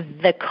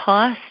 the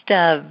cost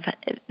of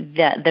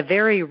the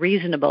very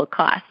reasonable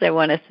cost, I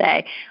want to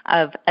say,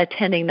 of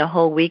attending the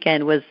whole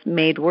weekend was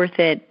made worth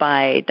it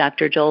by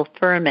Dr. Joel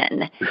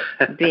Furman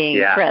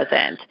being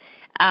present.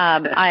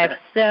 I have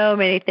so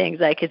many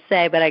things I could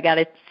say, but I got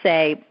to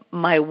say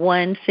my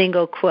one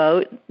single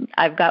quote.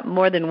 I've got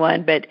more than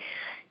one, but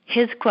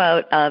his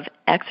quote of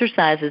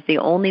exercise is the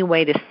only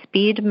way to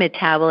speed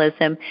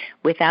metabolism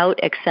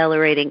without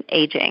accelerating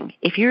aging.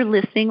 If you're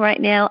listening right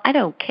now, I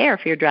don't care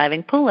if you're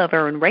driving, pull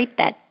over and write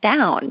that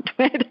down.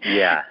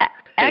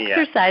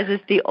 Exercise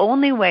is the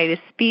only way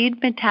to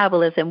speed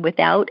metabolism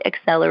without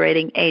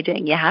accelerating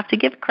aging. You have to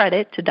give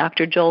credit to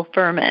Dr. Joel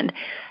Furman,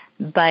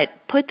 but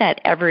put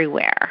that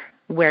everywhere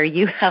where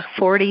you have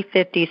 40,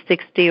 50,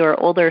 60 or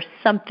older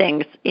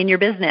somethings in your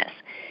business.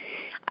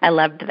 I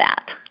loved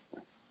that.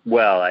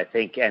 Well, I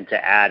think, and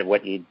to add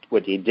what you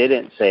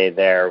didn't say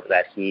there,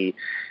 that he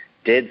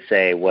did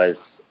say was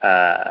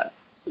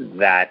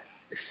that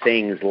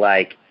things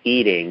like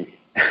eating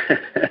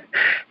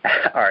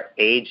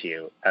age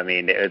you. I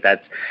mean,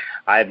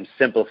 I'm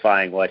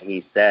simplifying what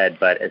he said,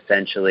 but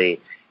essentially,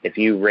 if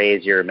you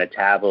raise your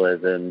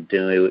metabolism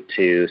due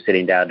to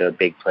sitting down to a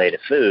big plate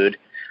of food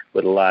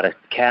with a lot of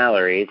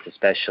calories,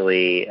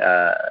 especially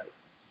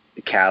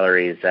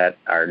calories that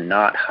are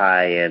not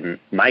high in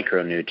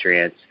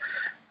micronutrients,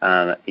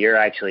 you're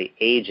actually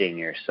aging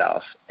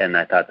yourself. And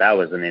I thought that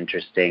was an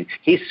interesting.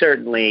 He's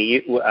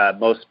certainly,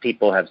 most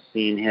people have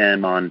seen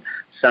him on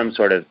some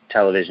sort of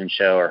television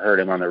show or heard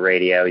him on the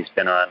radio. He's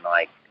been on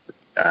not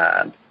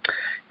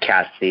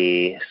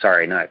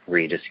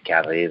Regis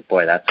Kathy.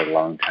 Boy, that's a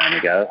long time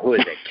ago. Who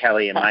is it?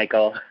 Kelly and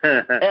Michael?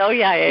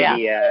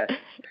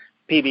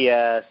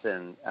 PBS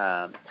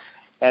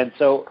and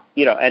so,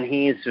 and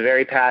he's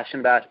very passionate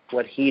about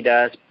what he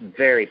does,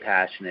 very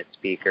passionate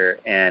speaker.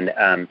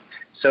 And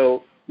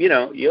so,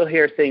 you'll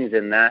hear things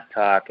in that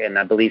talk, and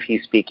I believe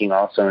he's speaking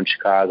also in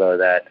Chicago,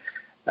 that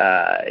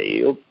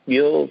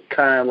you'll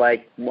kind of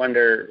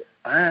wonder,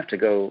 I have to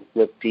go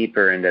look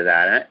deeper into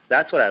that. And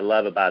that's what I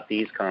love about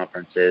these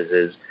conferences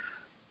is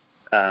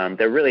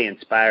they're really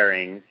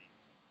inspiring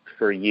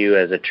for you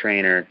as a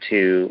trainer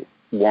to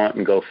want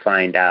and go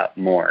find out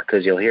more,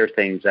 because you'll hear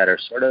things that are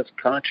sort of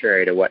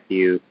contrary to what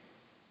you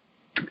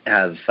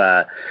have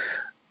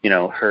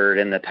heard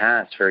in the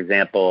past. For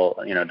example,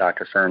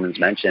 Dr. Furman's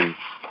mentioned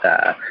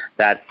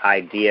that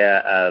idea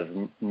of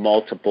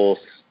multiple,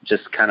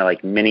 just kind of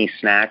like mini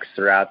snacks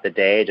throughout the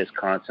day, just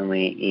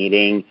constantly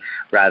eating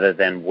rather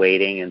than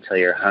waiting until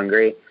you're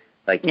hungry.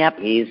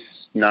 He's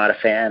not a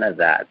fan of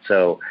that.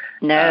 So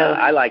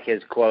I like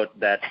his quote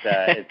that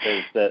it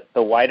says,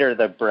 the whiter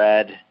the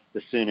bread,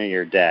 the sooner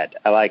you're dead.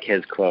 I like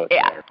his quote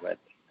there. But,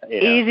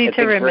 easy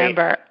to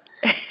remember.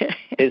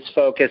 His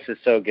focus is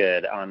so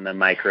good on the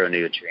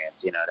micronutrients,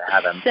 to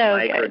have a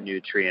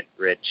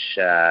micronutrient-rich,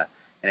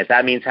 and if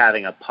that means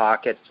having a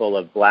pocket full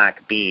of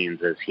black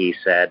beans, as he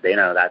said,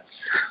 that's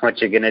what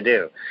you're going to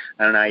do.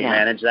 I don't know how you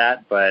manage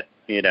that, but,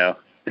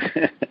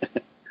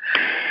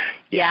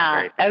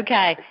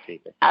 Okay.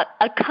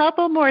 A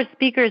couple more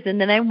speakers, and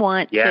then I'm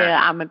going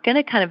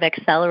to kind of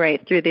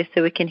accelerate through this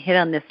so we can hit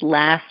on this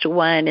last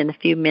one in the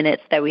few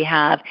minutes that we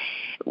have.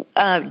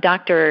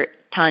 Dr.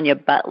 Tanya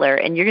Butler,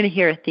 and you're going to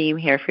hear a theme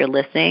here if you're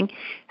listening,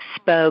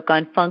 spoke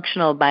on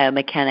functional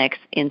biomechanics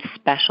in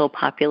special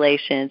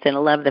populations, and I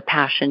love the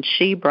passion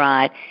she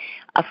brought.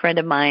 A friend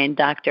of mine,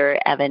 Dr.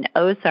 Evan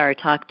Ozar,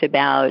 talked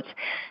about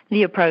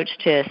the approach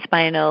to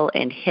spinal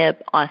and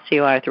hip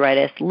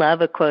osteoarthritis. Love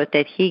a quote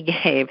that he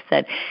gave,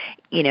 said,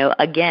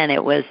 again,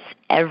 it was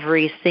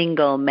every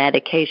single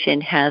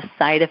medication has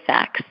side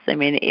effects. I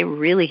mean, it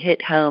really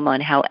hit home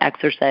on how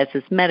exercise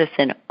is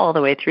medicine all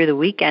the way through the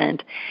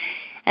weekend.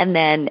 And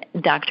then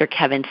Dr.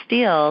 Kevin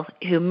Steele,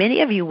 who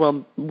many of you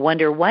will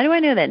wonder, why do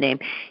I know that name?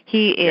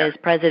 He is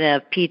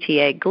president of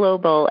PTA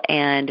Global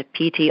and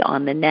PT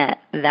on the Net.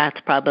 That's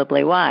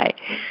probably why.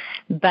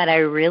 But I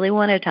really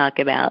want to talk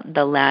about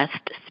the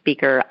last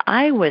speaker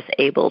I was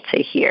able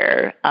to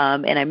hear,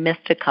 and I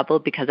missed a couple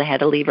because I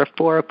had to leave her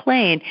for a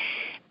plane.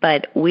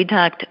 But we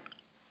talked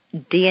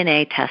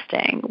DNA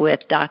testing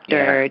with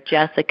Dr.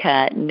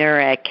 Jessica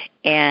Nurek,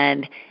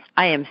 and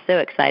I am so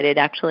excited.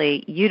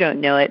 Actually, you don't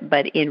know it,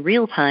 but in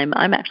real time,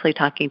 I'm actually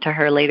talking to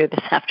her later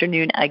this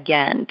afternoon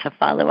again to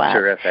follow up.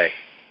 Terrific.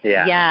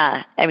 Yeah.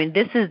 Yeah. I mean,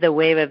 this is the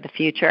wave of the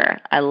future.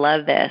 I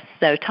love this.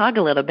 So talk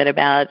a little bit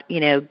about,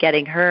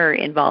 getting her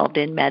involved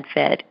in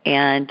MedFit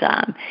and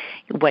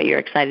what you're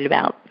excited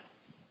about.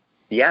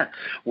 Yeah.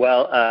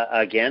 Well,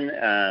 again,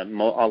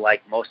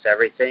 like most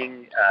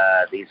everything,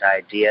 these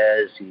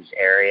ideas, these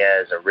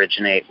areas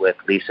originate with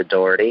Lisa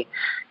Doherty.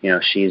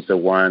 She's the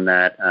one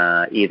that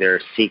either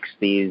seeks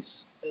these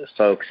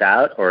folks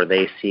out or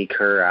they seek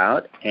her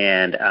out.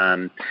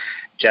 And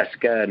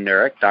Jessica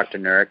Nurek, Dr.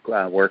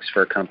 Nurek, works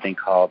for a company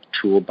called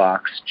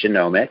Toolbox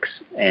Genomics,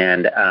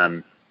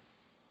 and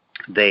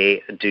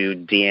they do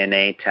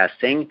DNA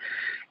testing.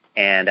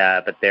 And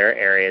but their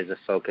areas of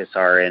focus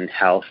are in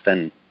health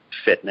and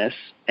fitness,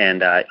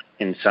 and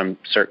in some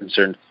certain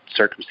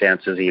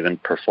circumstances, even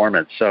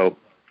performance. So,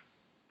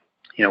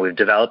 we've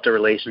developed a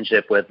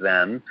relationship with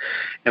them,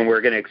 and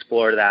we're going to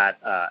explore that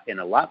in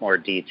a lot more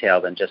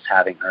detail than just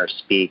having her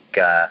speak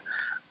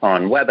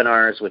on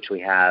webinars, which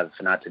we have,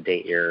 not to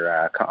date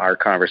our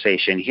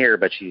conversation here,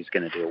 but she's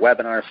going to do a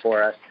webinar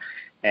for us,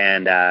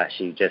 and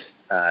she just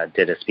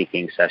did a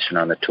speaking session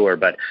on the tour.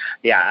 But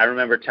yeah, I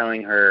remember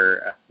telling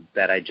her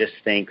that I just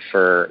think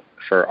for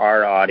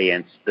our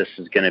audience, this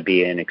is going to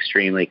be an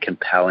extremely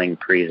compelling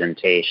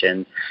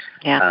presentation.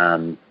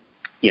 Yeah.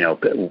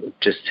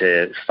 Just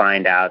to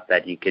find out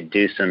that you could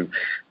do some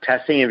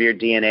testing of your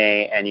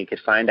DNA and you could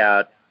find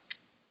out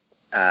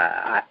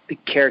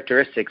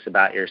characteristics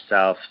about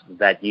yourself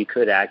that you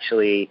could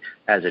actually,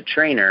 as a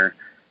trainer,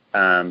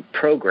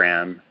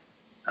 program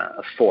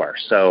for.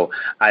 So,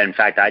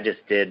 I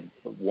just did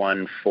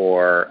one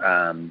for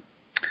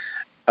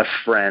a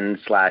friend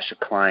 / a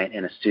client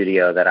in a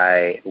studio that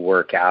I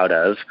work out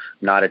of.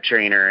 Not a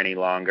trainer any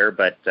longer,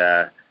 but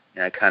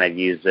I kind of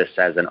use this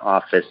as an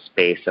office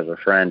space of a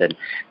friend. And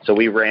so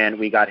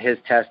we got his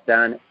test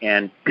done,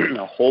 and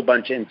a whole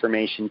bunch of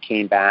information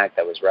came back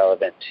that was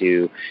relevant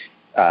to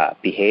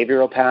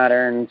behavioral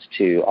patterns,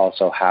 to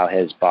also how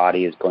his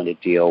body is going to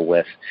deal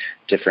with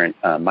different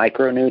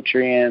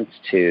micronutrients,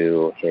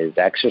 to his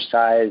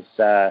exercise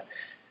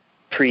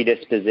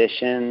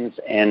predispositions.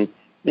 And,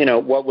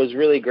 what was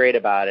really great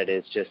about it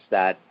is just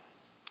that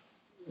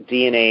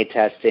DNA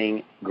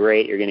testing,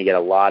 great, you're going to get a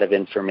lot of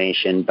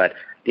information, but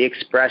the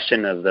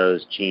expression of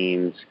those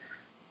genes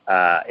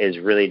is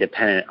really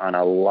dependent on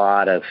a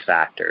lot of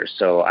factors.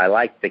 So I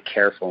like the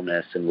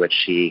carefulness in which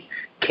she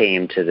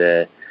came to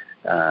the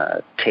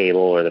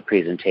table or the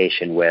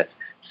presentation with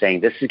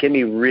saying this is going to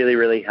be really,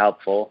 really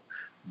helpful,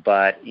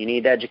 but you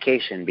need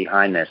education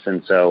behind this.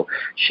 And so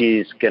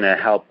she's going to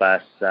help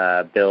us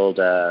build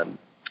a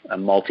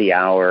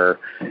multi-hour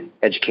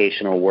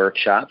educational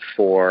workshop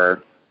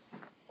for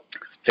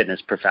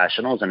fitness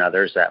professionals and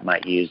others that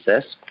might use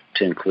this,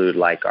 to include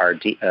like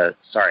RDs,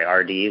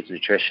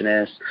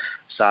 nutritionists,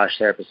 massage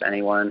therapists,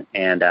 anyone.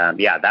 And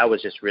that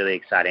was just really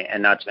exciting.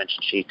 And not to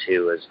mention, she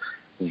too is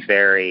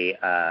very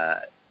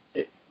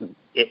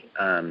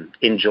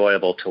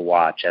enjoyable to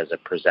watch as a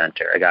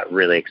presenter. I got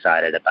really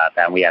excited about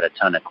that. And we had a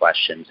ton of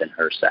questions in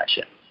her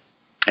session.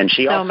 And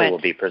she will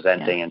be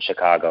presenting in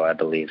Chicago, I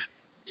believe.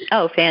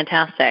 Oh,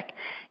 fantastic.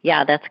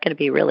 Yeah, that's going to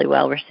be really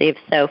well received.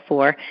 So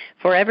for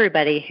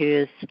everybody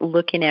who's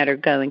looking at or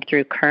going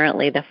through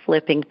currently the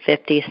Flipping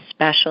 50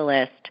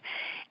 specialist,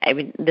 I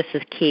mean, this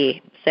is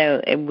key.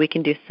 So we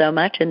can do so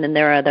much, and then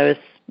there are those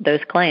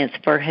clients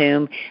for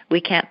whom we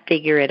can't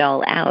figure it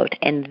all out,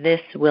 and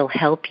this will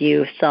help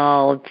you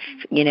solve,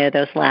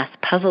 those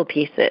last puzzle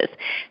pieces.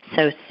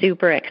 So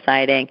super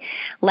exciting.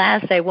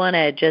 Last, I want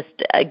to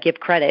just give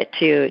credit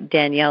to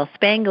Danielle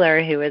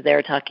Spangler, who was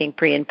there talking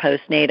pre- and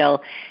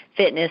postnatal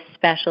fitness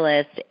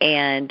specialist,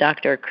 and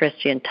Dr.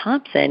 Christian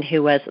Thompson,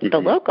 who was the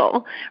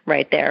local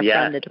right there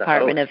from the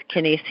Department of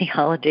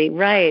Kinesiology,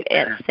 right,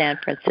 at San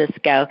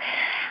Francisco.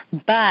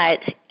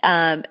 But,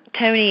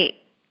 Tony,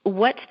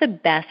 what's the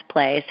best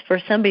place for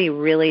somebody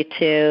really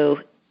to,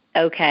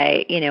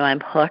 okay,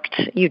 I'm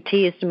hooked. You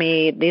teased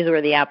me. These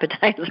were the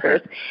appetizers.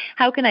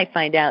 How can I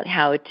find out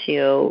how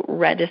to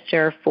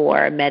register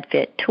for a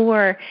MedFit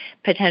tour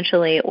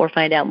potentially, or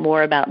find out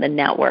more about the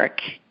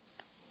network?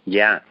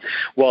 Yeah.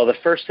 Well, the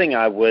first thing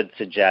I would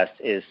suggest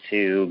is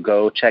to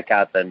go check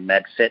out the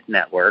MedFit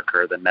Network,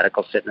 or the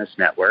Medical Fitness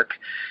Network.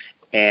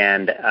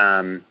 And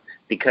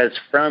because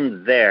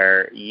from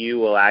there, you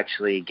will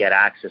actually get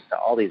access to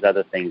all these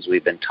other things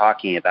we've been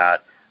talking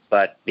about.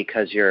 But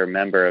because you're a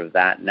member of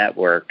that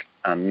network,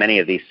 many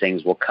of these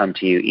things will come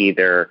to you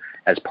either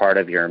as part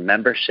of your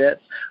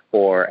membership,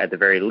 or at the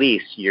very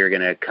least, you're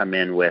going to come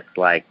in with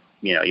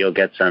you'll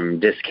get some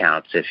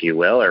discounts, if you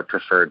will, or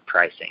preferred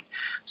pricing.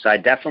 So I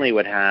definitely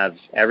would have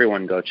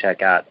everyone go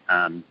check out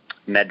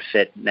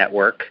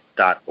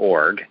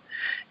medfitnetwork.org.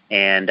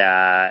 And,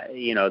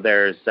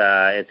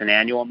 it's an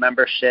annual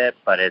membership,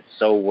 but it's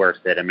so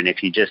worth it. I mean,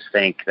 if you just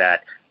think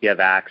that you have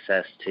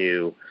access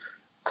to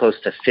close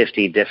to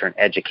 50 different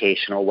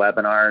educational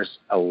webinars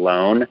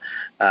alone,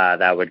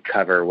 that would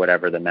cover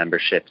whatever the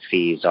membership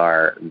fees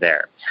are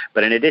there.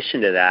 But in addition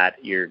to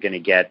that, you're going to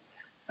get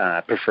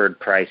preferred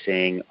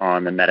pricing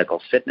on the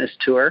medical fitness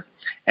tour.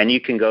 And you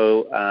can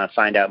go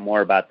find out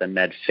more about the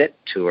MedFit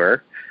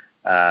tour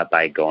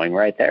by going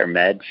right there,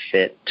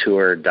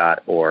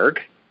 medfittour.org.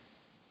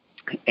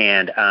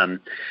 And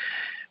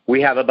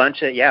we have a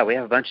bunch of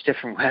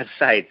different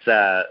websites.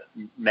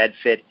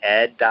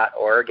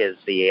 Medfited.org is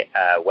the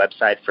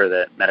website for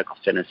the Medical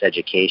Fitness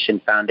Education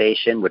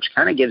Foundation, which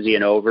kind of gives you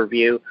an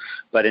overview.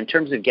 But in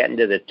terms of getting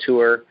to the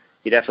tour,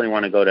 you definitely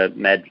want to go to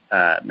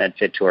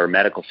MedFit Tour,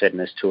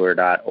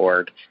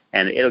 medicalfitnesstour.org,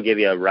 and it'll give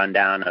you a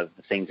rundown of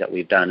the things that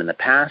we've done in the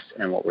past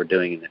and what we're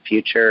doing in the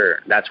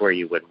future. That's where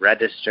you would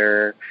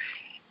register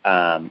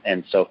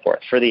and so forth.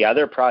 For the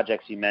other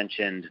projects you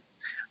mentioned,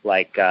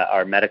 like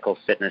our Medical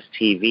Fitness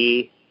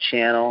TV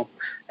channel,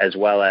 as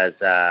well as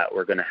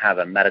we're going to have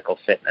a Medical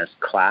Fitness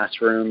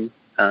Classroom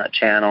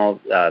channel.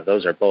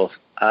 Those are both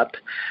up.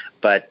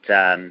 But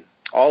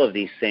all of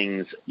these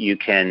things you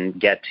can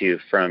get to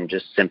from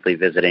just simply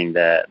visiting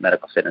the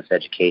Medical Fitness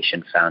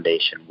Education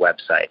Foundation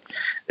website.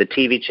 The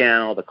TV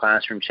channel, the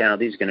classroom channel,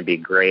 these are going to be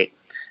great.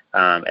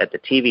 At the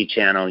TV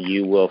channel,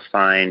 you will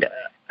find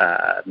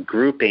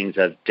groupings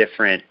of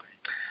different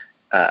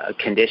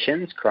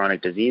conditions,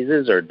 chronic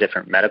diseases, or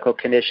different medical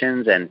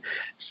conditions, and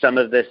some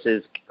of this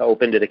is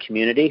open to the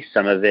community.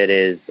 Some of it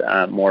is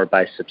more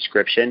by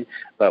subscription,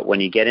 but when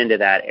you get into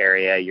that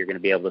area, you're going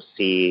to be able to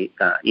see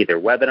either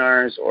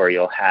webinars or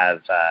you'll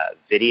have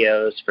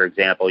videos. For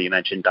example, you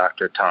mentioned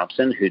Dr.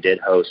 Thompson, who did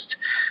host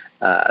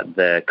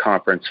the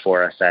conference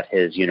for us at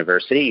his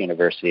University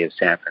of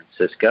San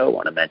Francisco. I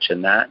want to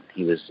mention that.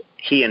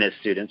 He and his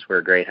students were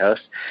a great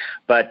host.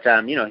 But,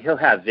 he'll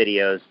have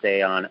videos,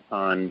 say,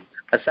 on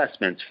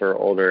assessments for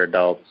older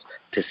adults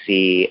to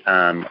see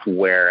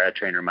where a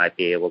trainer might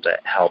be able to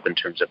help in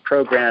terms of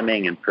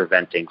programming and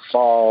preventing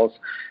falls.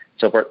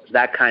 So for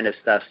that kind of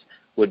stuff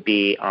would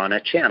be on a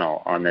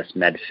channel on this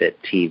MedFit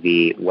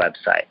TV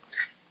website.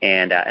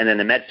 And then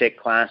the MedFit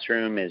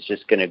Classroom is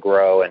just going to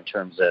grow in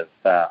terms of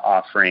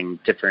offering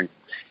different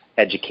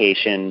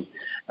education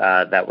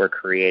that we're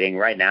creating.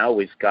 Right now,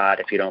 we've got,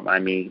 if you don't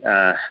mind me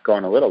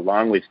going a little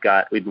long, we've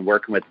been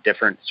working with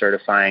different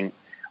certifying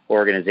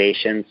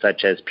organizations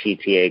such as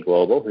PTA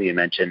Global, who you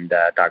mentioned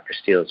Dr.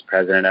 Steele is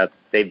president of.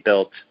 They've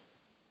built,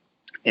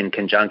 in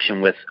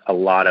conjunction with a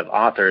lot of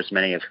authors,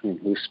 many of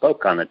who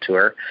spoke on the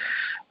tour,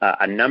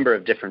 a number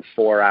of different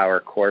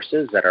 4-hour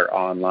courses that are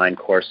online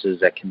courses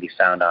that can be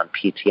found on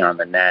PT on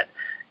the Net.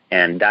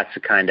 And that's the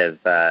kind of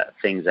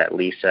things that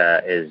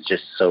Lisa is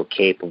just so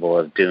capable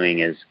of doing,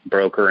 is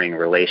brokering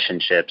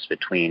relationships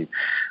between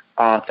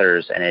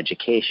authors and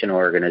education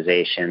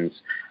organizations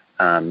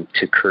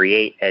to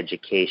create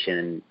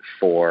education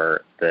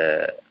for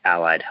the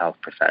allied health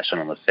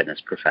professional and the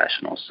fitness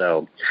professional.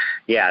 So,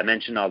 yeah, I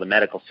mentioned all the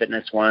medical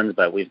fitness ones,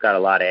 but we've got a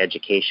lot of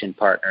education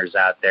partners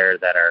out there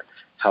that are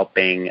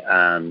helping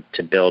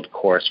to build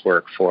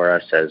coursework for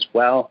us as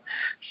well.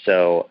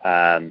 So,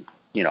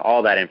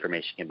 all that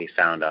information can be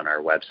found on our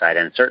website.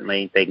 And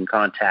certainly they can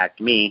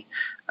contact me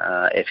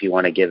if you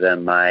want to give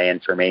them my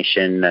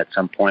information at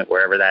some point,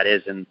 wherever that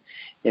is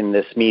in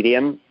this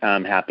medium.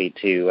 I'm happy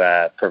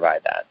to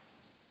provide that.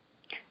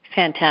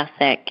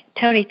 Fantastic.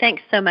 Tony,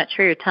 thanks so much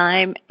for your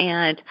time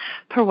and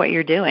for what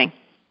you're doing.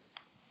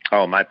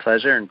 Oh, my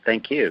pleasure, and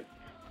thank you.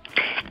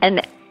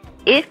 And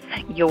if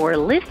you're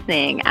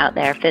listening out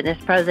there, Fitness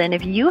Pros, and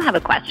if you have a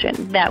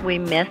question that we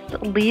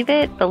missed, leave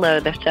it below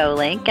the show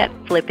link at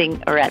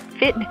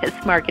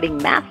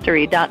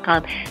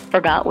fitnessmarketingmastery.com.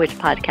 Forgot which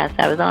podcast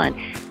I was on.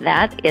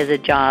 That is a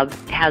job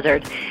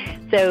hazard.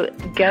 So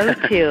go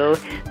to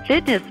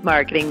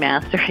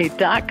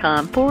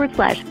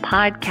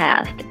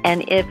fitnessmarketingmastery.com/podcast.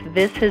 And if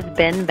this has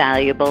been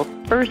valuable,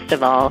 first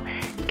of all,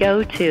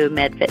 go to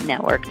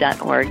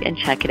medfitnetwork.org and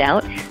check it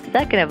out.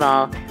 Second of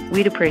all,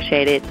 we'd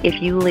appreciate it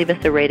if you leave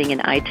us a rating in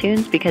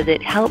iTunes, because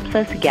it helps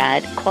us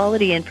get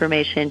quality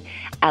information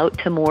out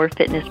to more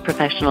fitness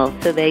professionals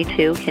so they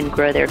too can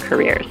grow their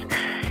careers.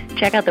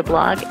 Check out the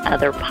blog,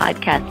 other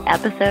podcast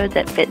episodes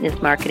at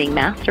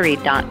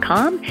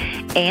fitnessmarketingmastery.com,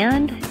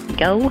 and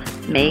go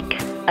make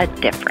a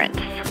difference.